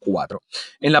sumó 4.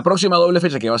 En la próxima doble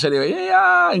fecha, que va a ser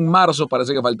en marzo,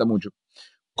 parece que falta mucho.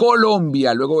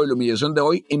 Colombia, luego de la humillación de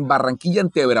hoy, en Barranquilla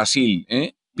ante Brasil,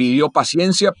 pidió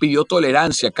paciencia, pidió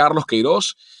tolerancia Carlos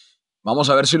Queiroz. Vamos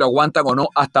a ver si lo aguantan o no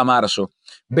hasta marzo.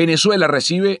 Venezuela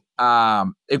recibe a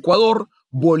Ecuador,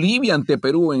 Bolivia ante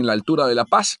Perú en la altura de La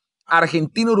Paz,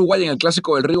 Argentina-Uruguay en el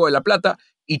Clásico del Río de la Plata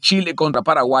y Chile contra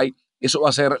Paraguay. Eso va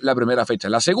a ser la primera fecha.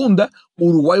 La segunda,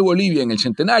 Uruguay-Bolivia en el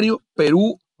Centenario,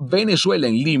 Perú-Venezuela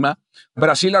en Lima,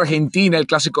 Brasil-Argentina, el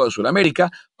Clásico de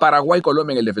Sudamérica,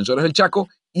 Paraguay-Colombia en el Defensores del Chaco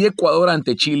y Ecuador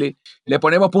ante Chile. Le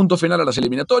ponemos punto final a las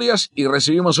eliminatorias y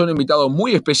recibimos a un invitado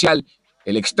muy especial,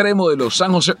 el extremo de los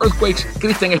San Jose Earthquakes,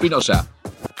 Cristian Espinosa.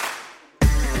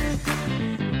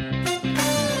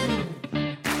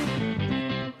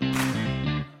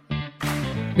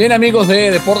 Bien, amigos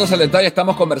de Deportes al Detalle,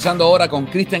 estamos conversando ahora con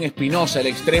Cristian Espinosa, el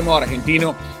extremo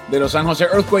argentino de los San Jose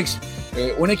Earthquakes,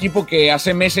 un equipo que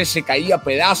hace meses se caía a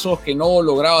pedazos, que no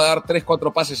lograba dar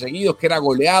 3-4 pases seguidos, que era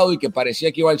goleado y que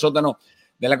parecía que iba al sótano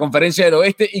de la Conferencia del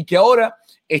Oeste y que ahora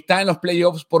está en los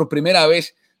playoffs por primera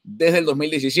vez desde el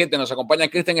 2017. Nos acompaña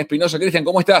Cristian Espinosa. Cristian,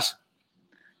 ¿cómo estás?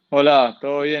 Hola,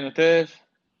 ¿todo bien? ¿Ustedes?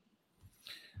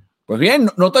 Pues bien,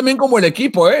 no tan bien como el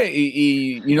equipo,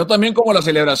 y no tan bien como la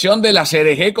celebración de la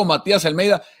CRG con Matías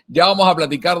Almeida. Ya vamos a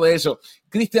platicar de eso.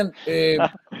 Cristian,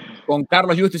 con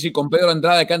Carlos Justis y con Pedro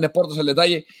Andrade acá en Deportes al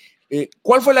Detalle,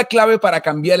 ¿cuál fue la clave para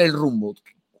cambiar el rumbo?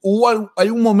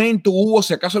 ¿Hubo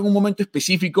si acaso algún momento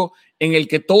específico en el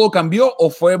que todo cambió o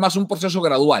fue más un proceso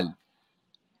gradual?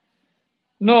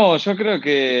 No, yo creo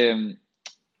que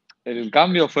el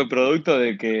cambio fue producto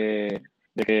de que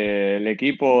el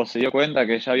equipo se dio cuenta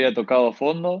que ya había tocado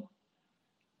fondo,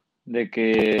 de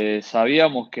que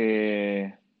sabíamos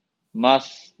que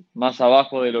más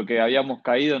abajo de lo que habíamos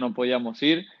caído no podíamos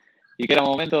ir y que era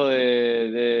momento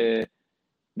de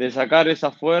sacar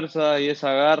esa fuerza y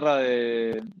esa garra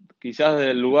de quizás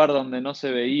del lugar donde no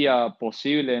se veía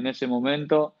posible en ese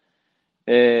momento.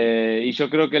 Y yo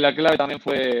creo que la clave también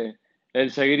fue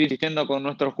el seguir insistiendo con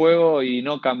nuestro juego y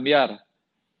no cambiar,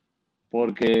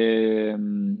 porque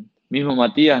mismo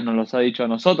Matías nos los ha dicho a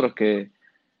nosotros que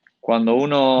cuando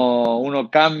uno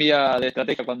cambia de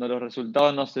estrategia, cuando los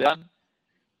resultados no se dan,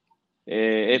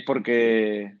 es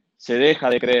porque se deja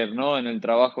de creer, ¿no?, en el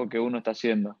trabajo que uno está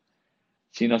haciendo.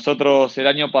 Si nosotros el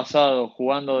año pasado,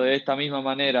 jugando de esta misma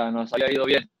manera, nos había ido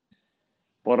bien,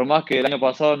 por más que el año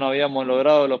pasado no habíamos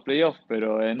logrado los playoffs,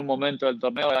 pero en un momento del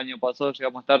torneo del año pasado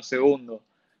llegamos a estar segundo,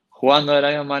 jugando de la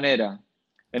misma manera.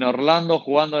 En Orlando,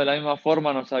 jugando de la misma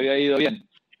forma, nos había ido bien.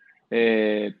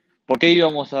 ¿Por qué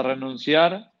íbamos a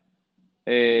renunciar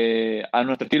a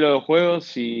nuestro estilo de juego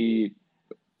si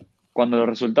cuando los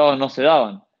resultados no se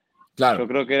daban? Claro. Yo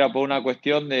creo que era por una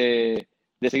cuestión de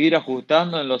seguir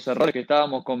ajustando en los errores que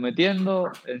estábamos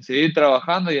cometiendo, en seguir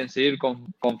trabajando y en seguir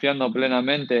confiando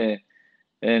plenamente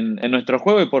en nuestro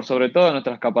juego y por sobre todo en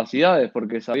nuestras capacidades,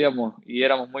 porque sabíamos y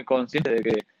éramos muy conscientes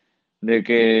de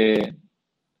que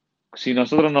si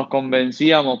nosotros nos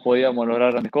convencíamos podíamos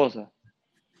lograr grandes cosas.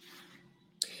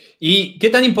 ¿Y qué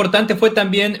tan importante fue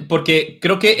también? Porque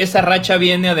creo que esa racha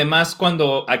viene además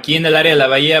cuando aquí en el área de la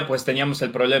Bahía pues teníamos el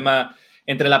problema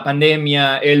entre la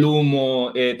pandemia, el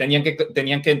humo, tenían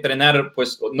que entrenar,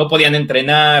 pues no podían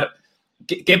entrenar.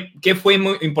 ¿Qué fue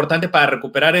muy importante para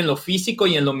recuperar en lo físico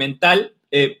y en lo mental?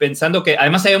 Pensando que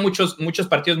además había muchos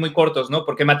partidos muy cortos, ¿no?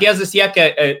 Porque Matías decía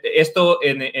que esto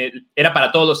era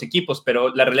para todos los equipos,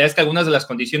 pero la realidad es que algunas de las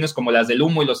condiciones como las del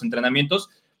humo y los entrenamientos,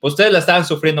 pues ustedes la estaban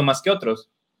sufriendo más que otros.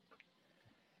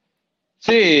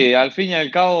 Sí, al fin y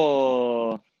al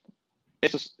cabo,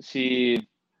 eso sí,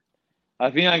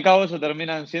 al fin y al cabo eso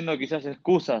terminan siendo quizás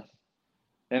excusas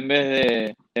en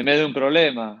vez de un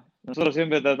problema. Nosotros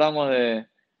siempre tratamos en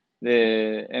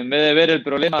vez de ver el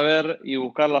problema, ver y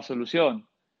buscar la solución.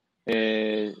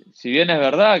 Si bien es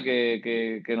verdad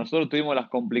que nosotros tuvimos las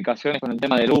complicaciones con el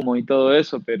tema del humo y todo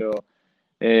eso, pero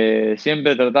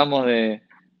siempre tratamos de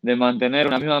mantener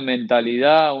una misma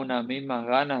mentalidad, unas mismas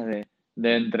ganas de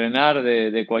entrenar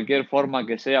de cualquier forma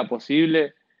que sea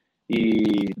posible.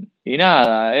 Y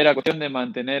nada, era cuestión de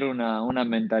mantener una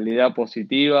mentalidad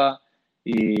positiva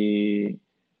y,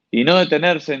 y no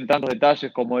detenerse en tantos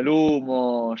detalles como el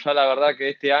humo. Ya la verdad que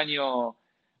este año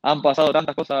han pasado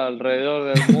tantas cosas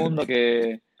alrededor del mundo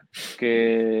que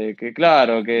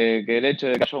claro, que el hecho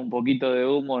de que haya un poquito de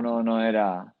humo no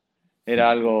era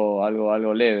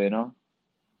algo leve, ¿no?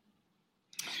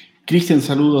 Cristian,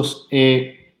 saludos.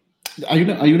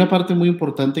 Hay una parte muy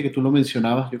importante que tú lo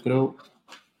mencionabas, yo creo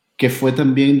que fue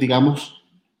también, digamos,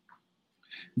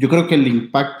 yo creo que el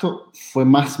impacto fue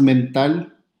más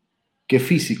mental que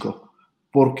físico,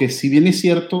 porque si bien es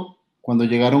cierto, cuando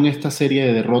llegaron esta serie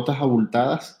de derrotas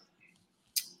abultadas,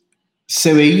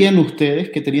 se veían ustedes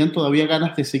que tenían todavía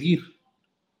ganas de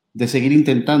seguir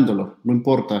intentándolo, no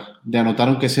importa, de anotar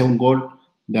aunque sea un gol,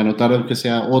 de anotar aunque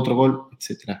sea otro gol,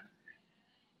 etcétera.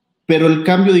 Pero el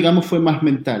cambio, digamos, fue más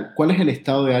mental. ¿Cuál es el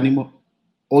estado de ánimo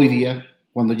hoy día,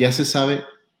 cuando ya se sabe,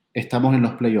 estamos en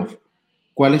los playoffs?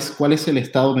 ¿Cuál es el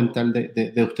estado mental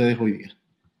de ustedes hoy día?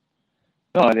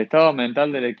 No, el estado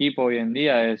mental del equipo hoy en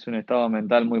día es un estado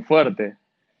mental muy fuerte.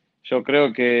 Yo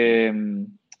creo que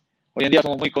hoy en día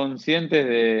somos muy conscientes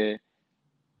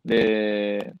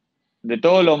de, de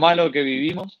todo lo malo que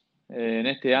vivimos en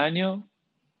este año,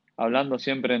 hablando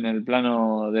siempre en el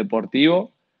plano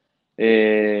deportivo,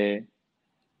 eh,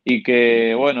 y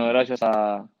que, bueno, gracias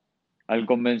al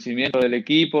convencimiento del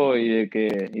equipo y de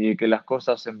que las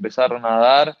cosas se empezaron a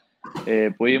dar,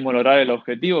 pudimos lograr el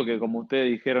objetivo que, como ustedes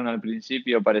dijeron al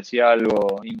principio, parecía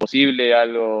algo imposible,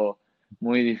 algo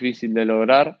muy difícil de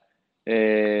lograr,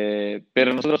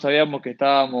 pero nosotros sabíamos que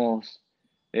estábamos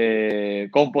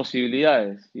con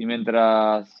posibilidades. Y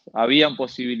mientras habían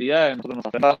posibilidades, nosotros nos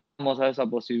aferramos a esa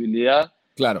posibilidad.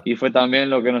 Claro. Y fue también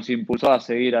lo que nos impulsó a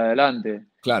seguir adelante.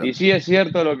 Claro. Y sí es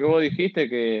cierto lo que vos dijiste,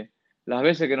 que las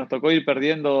veces que nos tocó ir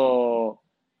perdiendo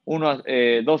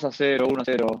 2-0,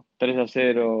 1-0,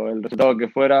 3-0, el resultado que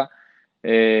fuera,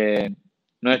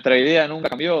 nuestra idea nunca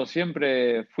cambió.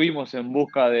 Siempre fuimos en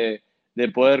busca de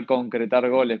poder concretar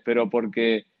goles, pero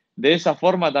porque de esa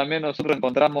forma también nosotros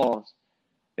encontramos,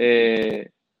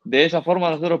 de esa forma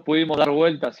nosotros pudimos dar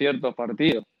vuelta a ciertos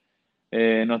partidos.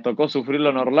 Nos tocó sufrirlo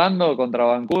en Orlando contra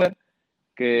Vancouver,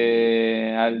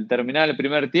 que al terminar el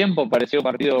primer tiempo pareció un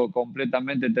partido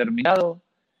completamente terminado.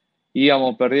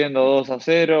 Íbamos perdiendo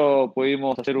 2-0,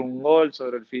 pudimos hacer un gol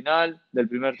sobre el final del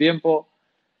primer tiempo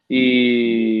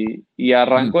y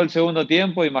arrancó el segundo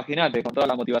tiempo. Imagínate, con toda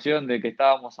la motivación de que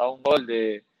estábamos a un gol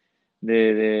de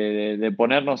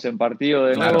ponernos en partido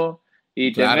de nuevo,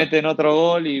 y te meten otro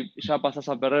gol y ya pasás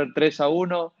a perder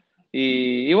 3-1.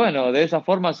 Y bueno, de esa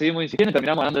forma seguimos insistiendo y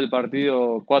terminamos ganando el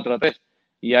partido 4-3.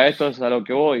 Y a esto es a lo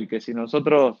que voy, que si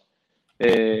nosotros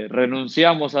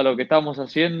renunciamos a lo que estamos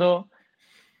haciendo,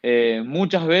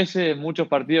 muchas veces, muchos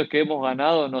partidos que hemos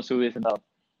ganado no se hubiesen dado.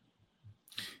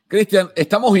 Cristian,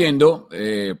 estamos viendo,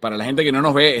 para la gente que no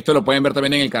nos ve, esto lo pueden ver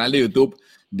también en el canal de YouTube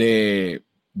de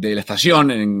la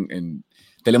estación, en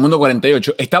Telemundo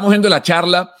 48. Estamos viendo la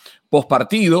charla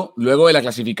postpartido, luego de la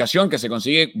clasificación que se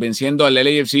consigue venciendo al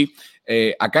LAFC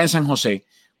acá en San José.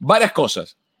 Varias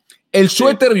cosas. El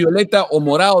suéter violeta o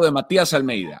morado de Matías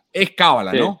Almeida es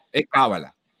cábala, ¿no? Es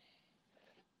cábala.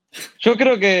 Yo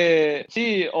creo que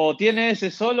sí, o tiene ese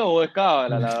solo o es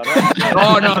cábala, la verdad.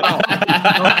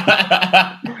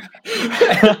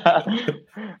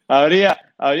 No.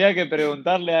 Habría que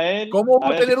preguntarle a él. ¿Cómo va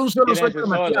a tener un solo suéter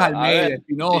Matías Almeida,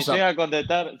 Espinosa? Si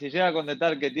llega a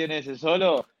contestar que tiene ese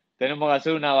solo, tenemos que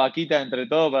hacer una vaquita entre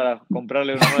todos para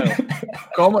comprarle uno nuevo.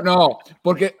 ¿Cómo? No,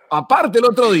 porque aparte el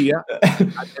otro día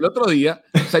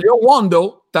salió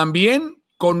Wondo también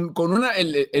con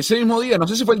ese mismo día, no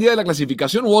sé si fue el día de la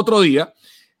clasificación u otro día,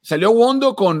 salió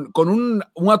Wondo con un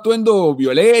atuendo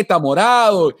violeta,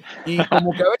 morado, y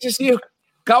como que a veces sí es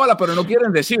cábala, pero no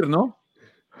quieren decir, ¿no?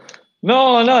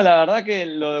 No, la verdad que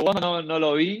lo de Wondo no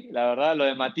lo vi, la verdad, lo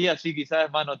de Matías sí quizás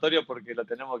es más notorio porque lo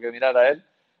tenemos que mirar a él.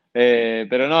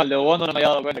 Pero no, el de Wondo no me había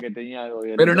dado cuenta que tenía algo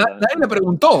violeta. Pero nadie me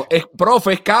preguntó,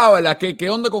 profe, es cábala, ¿qué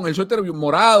onda con el suéter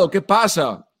morado? ¿Qué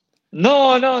pasa?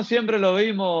 No, siempre lo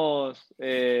vimos.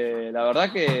 La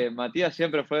verdad que Matías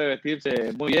siempre fue de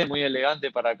vestirse muy bien, muy elegante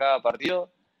para cada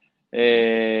partido.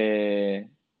 Pero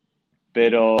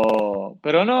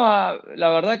no, la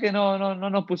verdad que no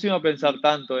nos pusimos a pensar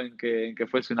tanto en que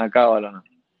fuese una cábala, ¿no?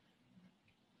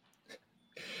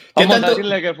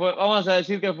 Vamos a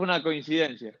decir que fue una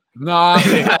coincidencia. No,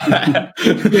 sí.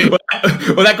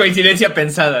 Una coincidencia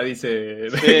pensada, dice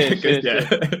Cristian.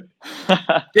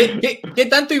 Sí. ¿Qué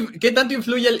tanto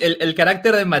influye el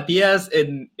carácter de Matías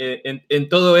en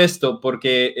todo esto?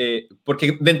 Porque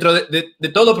dentro de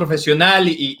todo lo profesional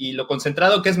y lo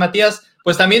concentrado que es Matías,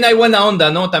 pues también hay buena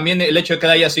onda, ¿no? También el hecho de que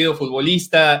él haya sido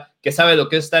futbolista, que sabe lo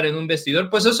que es estar en un vestidor,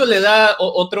 pues eso le da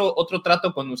otro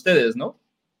trato con ustedes, ¿no?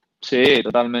 Sí,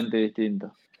 totalmente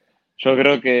distinto. Yo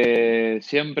creo que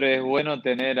siempre es bueno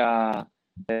tener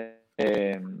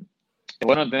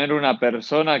una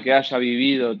persona que haya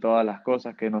vivido todas las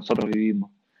cosas que nosotros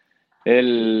vivimos. A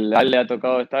él le ha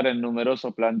tocado estar en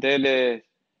numerosos planteles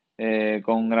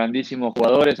con grandísimos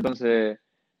jugadores, entonces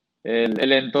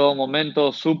él en todo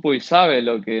momento supo y sabe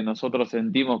lo que nosotros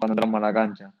sentimos cuando entramos a la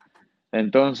cancha.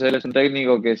 Entonces él es un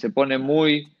técnico que se pone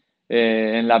muy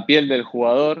en la piel del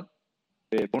jugador,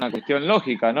 por una cuestión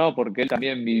lógica, ¿no? Porque él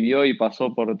también vivió y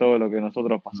pasó por todo lo que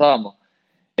nosotros pasamos.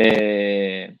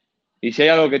 Y si hay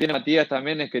algo que tiene Matías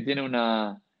también es que tiene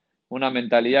una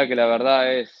mentalidad que la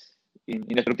verdad es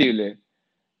indestructible.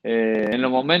 En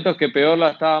los momentos que peor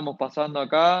la estábamos pasando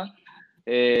acá,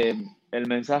 el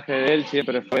mensaje de él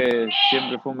siempre fue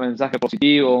un mensaje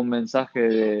positivo, un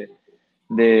mensaje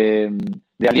de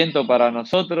aliento para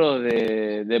nosotros,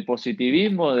 de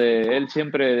positivismo. Él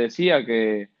siempre decía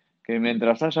que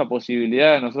mientras haya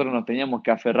posibilidades, nosotros nos teníamos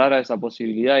que aferrar a esa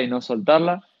posibilidad y no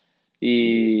soltarla.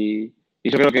 Y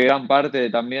yo creo que gran parte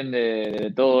también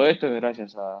de todo esto es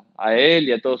gracias a él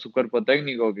y a todo su cuerpo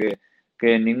técnico que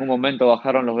en ningún momento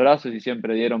bajaron los brazos y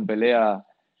siempre dieron pelea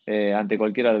ante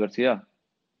cualquier adversidad.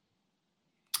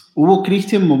 Hubo,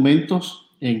 Cristian, momentos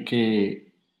en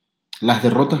que las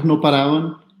derrotas no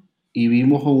paraban y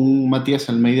vimos a un Matías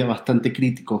Almeida bastante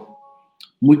crítico,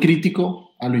 muy crítico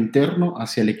a lo interno,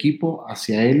 hacia el equipo,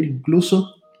 hacia él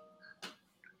incluso.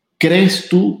 ¿Crees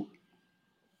tú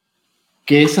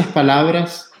que esas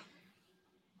palabras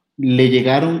le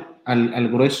llegaron al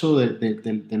grueso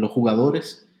de los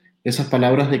jugadores esas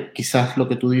palabras de quizás lo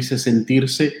que tú dices,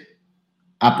 sentirse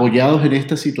apoyados en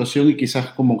esta situación y quizás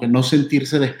como que no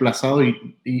sentirse desplazado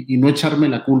y no echarme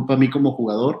la culpa a mí como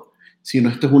jugador, sino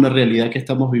esto es una realidad que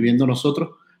estamos viviendo nosotros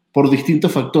por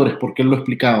distintos factores, porque él lo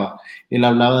explicaba. Él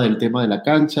hablaba del tema de la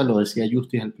cancha, lo decía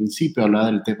Justis al principio, hablaba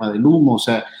del tema del humo, o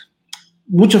sea,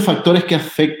 muchos factores que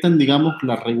afectan, digamos,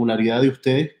 la regularidad de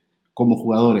ustedes como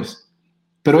jugadores.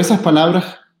 Pero esas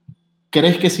palabras,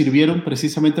 ¿crees que sirvieron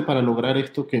precisamente para lograr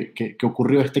esto que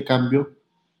ocurrió, este cambio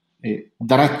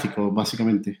drástico,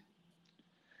 básicamente?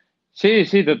 Sí,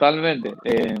 sí, totalmente.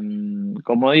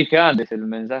 Como dije antes, el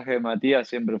mensaje de Matías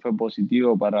siempre fue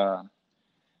positivo para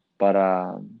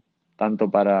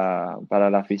tanto para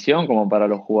la afición como para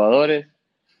los jugadores.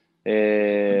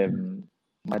 Eh,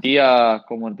 Matías,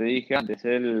 como te dije antes,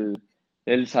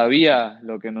 él sabía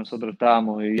lo que nosotros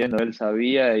estábamos viviendo, él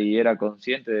sabía y era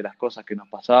consciente de las cosas que nos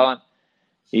pasaban.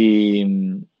 Y,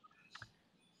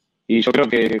 y yo creo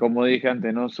que, como dije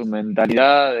antes, ¿no? Su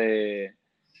mentalidad de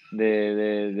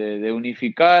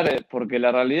unificar, porque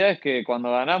la realidad es que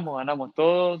cuando ganamos, ganamos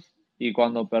todos, y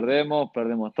cuando perdemos,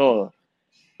 perdemos todos.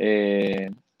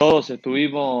 Todos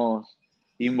estuvimos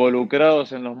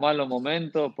involucrados en los malos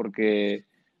momentos porque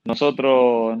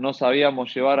nosotros no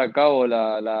sabíamos llevar a cabo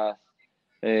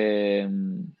eh,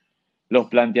 los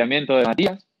planteamientos de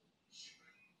Matías.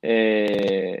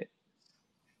 Eh,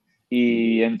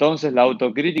 y entonces la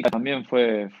autocrítica también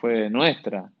fue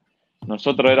nuestra.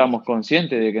 Nosotros éramos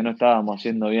conscientes de que no estábamos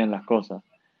haciendo bien las cosas.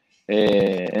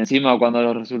 Encima, cuando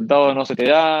los resultados no se te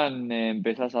dan,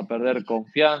 empezás a perder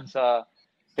confianza,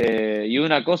 y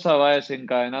una cosa va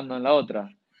desencadenando en la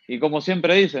otra. Y como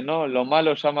siempre dicen, ¿no? Lo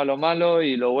malo llama a lo malo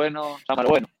y lo bueno llama a lo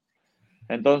bueno.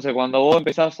 Entonces, cuando vos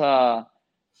empezás a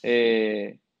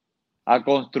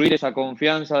construir esa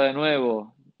confianza de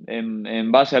nuevo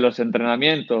en base a los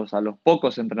entrenamientos, a los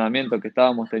pocos entrenamientos que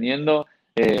estábamos teniendo,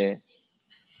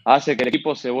 hace que el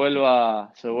equipo se vuelva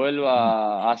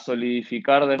a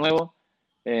solidificar de nuevo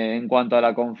en cuanto a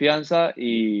la confianza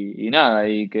y nada,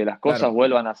 y que las cosas Claro.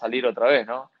 vuelvan a salir otra vez,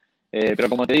 ¿no? Pero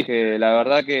como te dije, la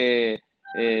verdad que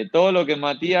todo lo que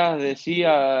Matías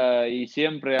decía y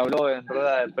siempre habló en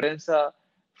rueda de prensa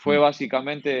fue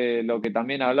básicamente lo que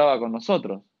también hablaba con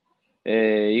nosotros.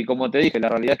 Y como te dije, la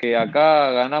realidad es que acá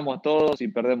ganamos todos y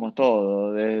perdemos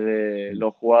todos, desde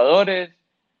los jugadores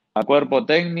a cuerpo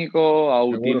técnico, a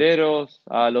Seguro. utileros,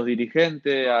 a los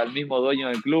dirigentes, al mismo dueño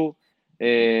del club.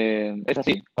 Es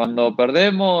así, cuando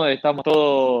perdemos estamos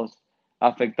todos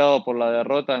afectados por la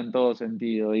derrota en todo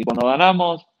sentido. Y cuando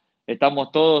ganamos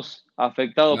estamos todos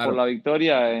afectados por Claro. la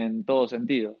victoria en todo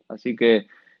sentido. Así que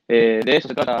de eso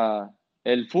se trata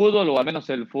el fútbol, o al menos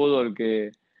el fútbol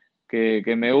que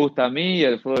me gusta a mí y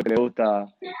el fútbol que le gusta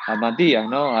a Matías,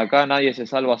 ¿no? Acá nadie se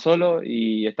salva solo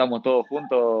y estamos todos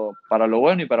juntos para lo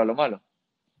bueno y para lo malo.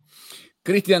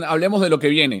 Cristian, hablemos de lo que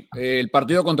viene, el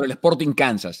partido contra el Sporting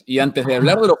Kansas. Y antes de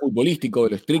hablar de lo futbolístico,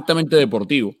 de lo estrictamente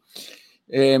deportivo,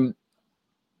 eh,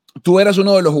 tú eras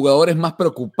uno de los jugadores más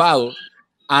preocupados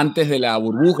antes de la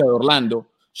burbuja de Orlando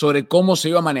sobre cómo se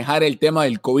iba a manejar el tema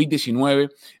del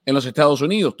COVID-19 en los Estados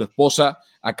Unidos. Tu esposa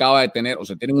acaba de tener, o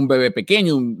sea, tienen un bebé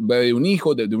pequeño, un bebé de un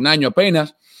hijo de un año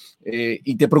apenas,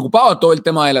 y te preocupaba todo el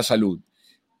tema de la salud.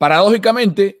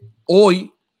 Paradójicamente,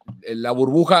 hoy la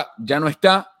burbuja ya no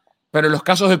está, pero los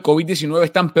casos de COVID-19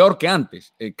 están peor que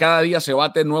antes. Cada día se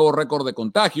bate nuevo récord de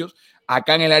contagios.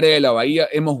 Acá en el área de la Bahía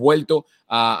hemos vuelto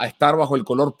a estar bajo el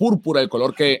color púrpura, el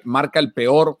color que marca el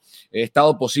peor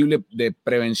estado posible de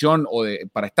prevención o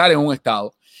para estar en un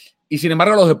estado. Y sin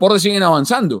embargo, los deportes siguen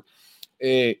avanzando.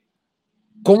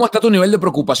 ¿Cómo está tu nivel de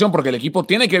preocupación? Porque el equipo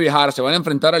tiene que viajar, se van a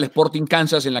enfrentar al Sporting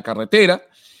Kansas en la carretera.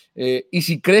 Y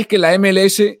si crees que la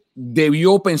MLS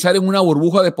debió pensar en una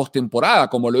burbuja de postemporada,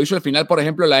 como lo hizo al final, por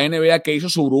ejemplo, la NBA, que hizo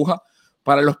su burbuja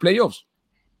para los playoffs.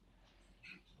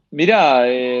 Mirá,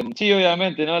 sí,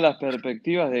 obviamente, ¿no? Las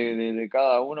perspectivas de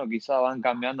cada uno quizás van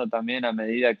cambiando también a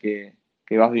medida que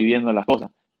vas viviendo las cosas.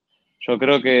 Yo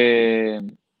creo que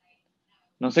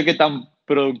no sé qué tan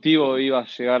productivo iba a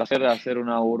llegar a ser hacer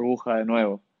una burbuja de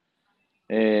nuevo.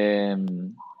 Eh,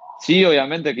 sí,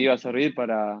 obviamente que iba a servir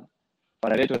para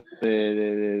el hecho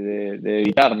de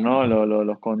evitar, ¿no?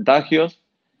 Los contagios.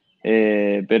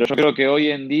 Pero yo creo que hoy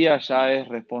en día ya es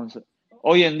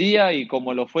hoy en día, y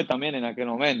como lo fue también en aquel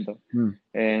momento,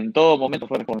 en todo momento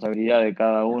fue responsabilidad de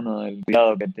cada uno, del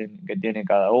cuidado que tiene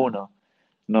cada uno.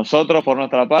 Nosotros, por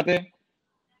nuestra parte,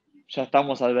 ya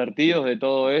estamos advertidos de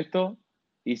todo esto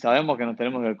y sabemos que nos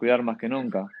tenemos que cuidar más que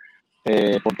nunca.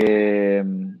 Porque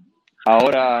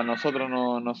ahora nosotros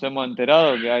nos hemos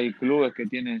enterado que hay clubes que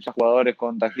tienen ya jugadores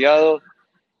contagiados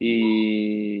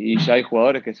y ya hay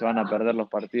jugadores que se van a perder los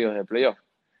partidos de playoff.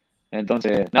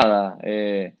 Entonces, nada,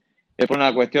 es por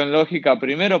una cuestión lógica,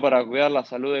 primero para cuidar la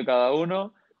salud de cada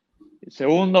uno,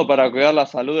 segundo para cuidar la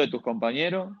salud de tus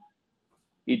compañeros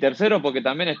y tercero porque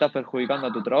también estás perjudicando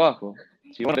a tu trabajo.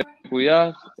 Si vos no te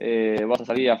cuidás, vas a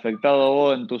salir afectado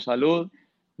vos en tu salud,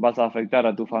 vas a afectar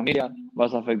a tu familia,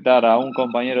 vas a afectar a un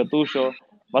compañero tuyo,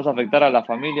 vas a afectar a la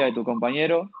familia de tu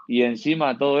compañero y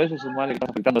encima de todo eso sumarle que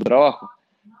estás afectando el trabajo,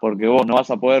 porque vos no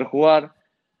vas a poder jugar,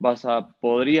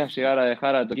 podrías llegar a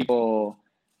dejar a tu equipo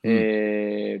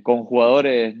con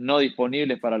jugadores no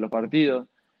disponibles para los partidos.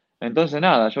 Entonces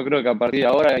nada, yo creo que a partir de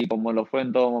ahora, y como lo fue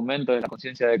en todo momento, es la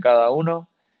conciencia de cada uno,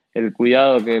 el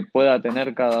cuidado que pueda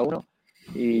tener cada uno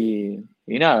y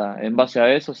nada, en base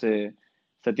a eso se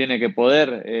tiene que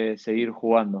poder seguir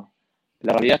jugando.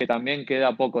 La realidad es que también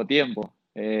queda poco tiempo.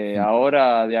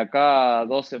 Ahora, de acá a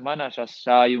 2 semanas,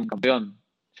 ya hay un campeón,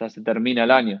 ya se termina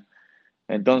el año.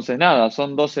 Entonces, nada,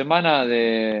 son 2 semanas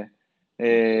de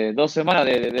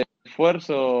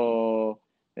esfuerzo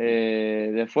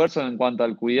en cuanto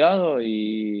al cuidado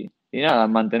y nada,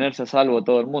 mantenerse a salvo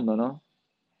todo el mundo, ¿no?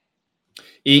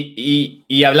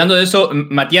 Y hablando de eso,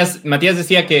 Matías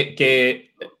decía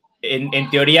que en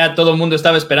teoría todo el mundo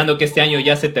estaba esperando que este año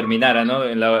ya se terminara, ¿no?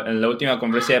 En la última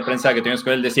conferencia de prensa que tuvimos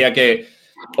con él decía que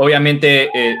obviamente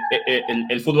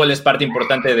el fútbol es parte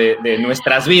importante de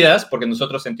nuestras vidas, porque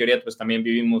nosotros en teoría pues también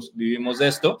vivimos de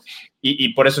esto,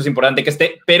 y por eso es importante que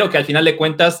esté, pero que al final de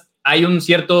cuentas hay un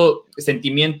cierto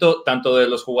sentimiento tanto de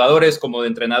los jugadores como de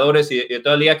entrenadores y de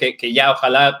toda la liga que ya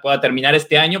ojalá pueda terminar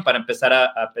este año para empezar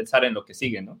a pensar en lo que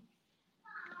sigue, ¿no?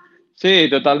 Sí,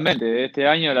 totalmente. Este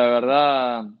año, la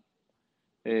verdad,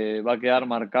 va a quedar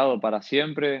marcado para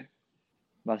siempre.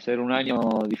 Va a ser un año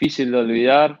difícil de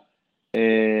olvidar.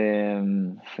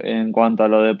 En cuanto a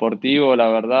lo deportivo, la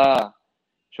verdad,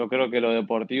 yo creo que lo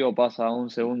deportivo pasa a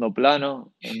un segundo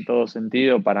plano en todo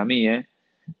sentido para mí, ¿eh?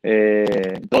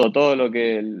 Todo lo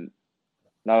que...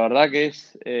 La verdad que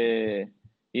es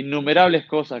innumerables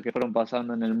cosas que fueron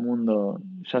pasando en el mundo,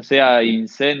 ya sea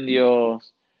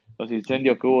incendios, los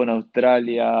incendios que hubo en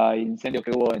Australia, incendios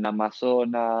que hubo en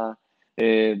Amazonas,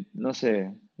 no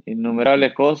sé,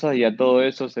 innumerables cosas y a todo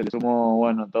eso se le sumó,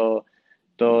 bueno,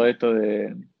 todo esto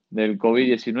del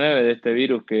COVID-19, de este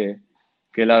virus que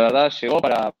la verdad llegó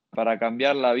para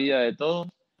cambiar la vida de todos,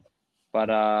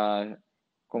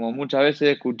 como muchas veces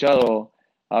he escuchado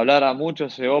hablar a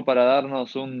muchos, llegó para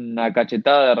darnos una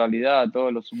cachetada de realidad a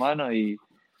todos los humanos y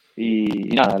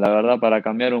nada, la verdad, para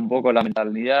cambiar un poco la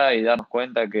mentalidad y darnos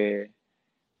cuenta que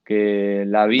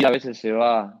la vida a veces se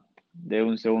va de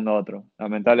un segundo a otro.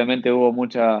 Lamentablemente hubo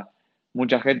mucha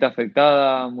gente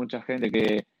afectada, mucha gente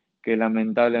que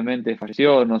lamentablemente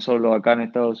falleció, no solo acá en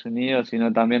Estados Unidos,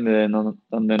 sino también de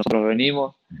donde nosotros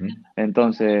venimos.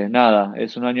 Entonces, nada,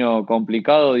 es un año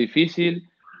complicado, difícil,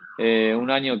 un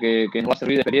año que nos va a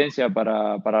servir de experiencia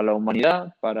para la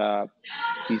humanidad, para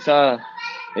quizás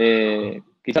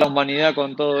la humanidad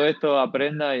con todo esto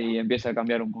aprenda y empiece a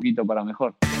cambiar un poquito para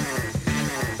mejor.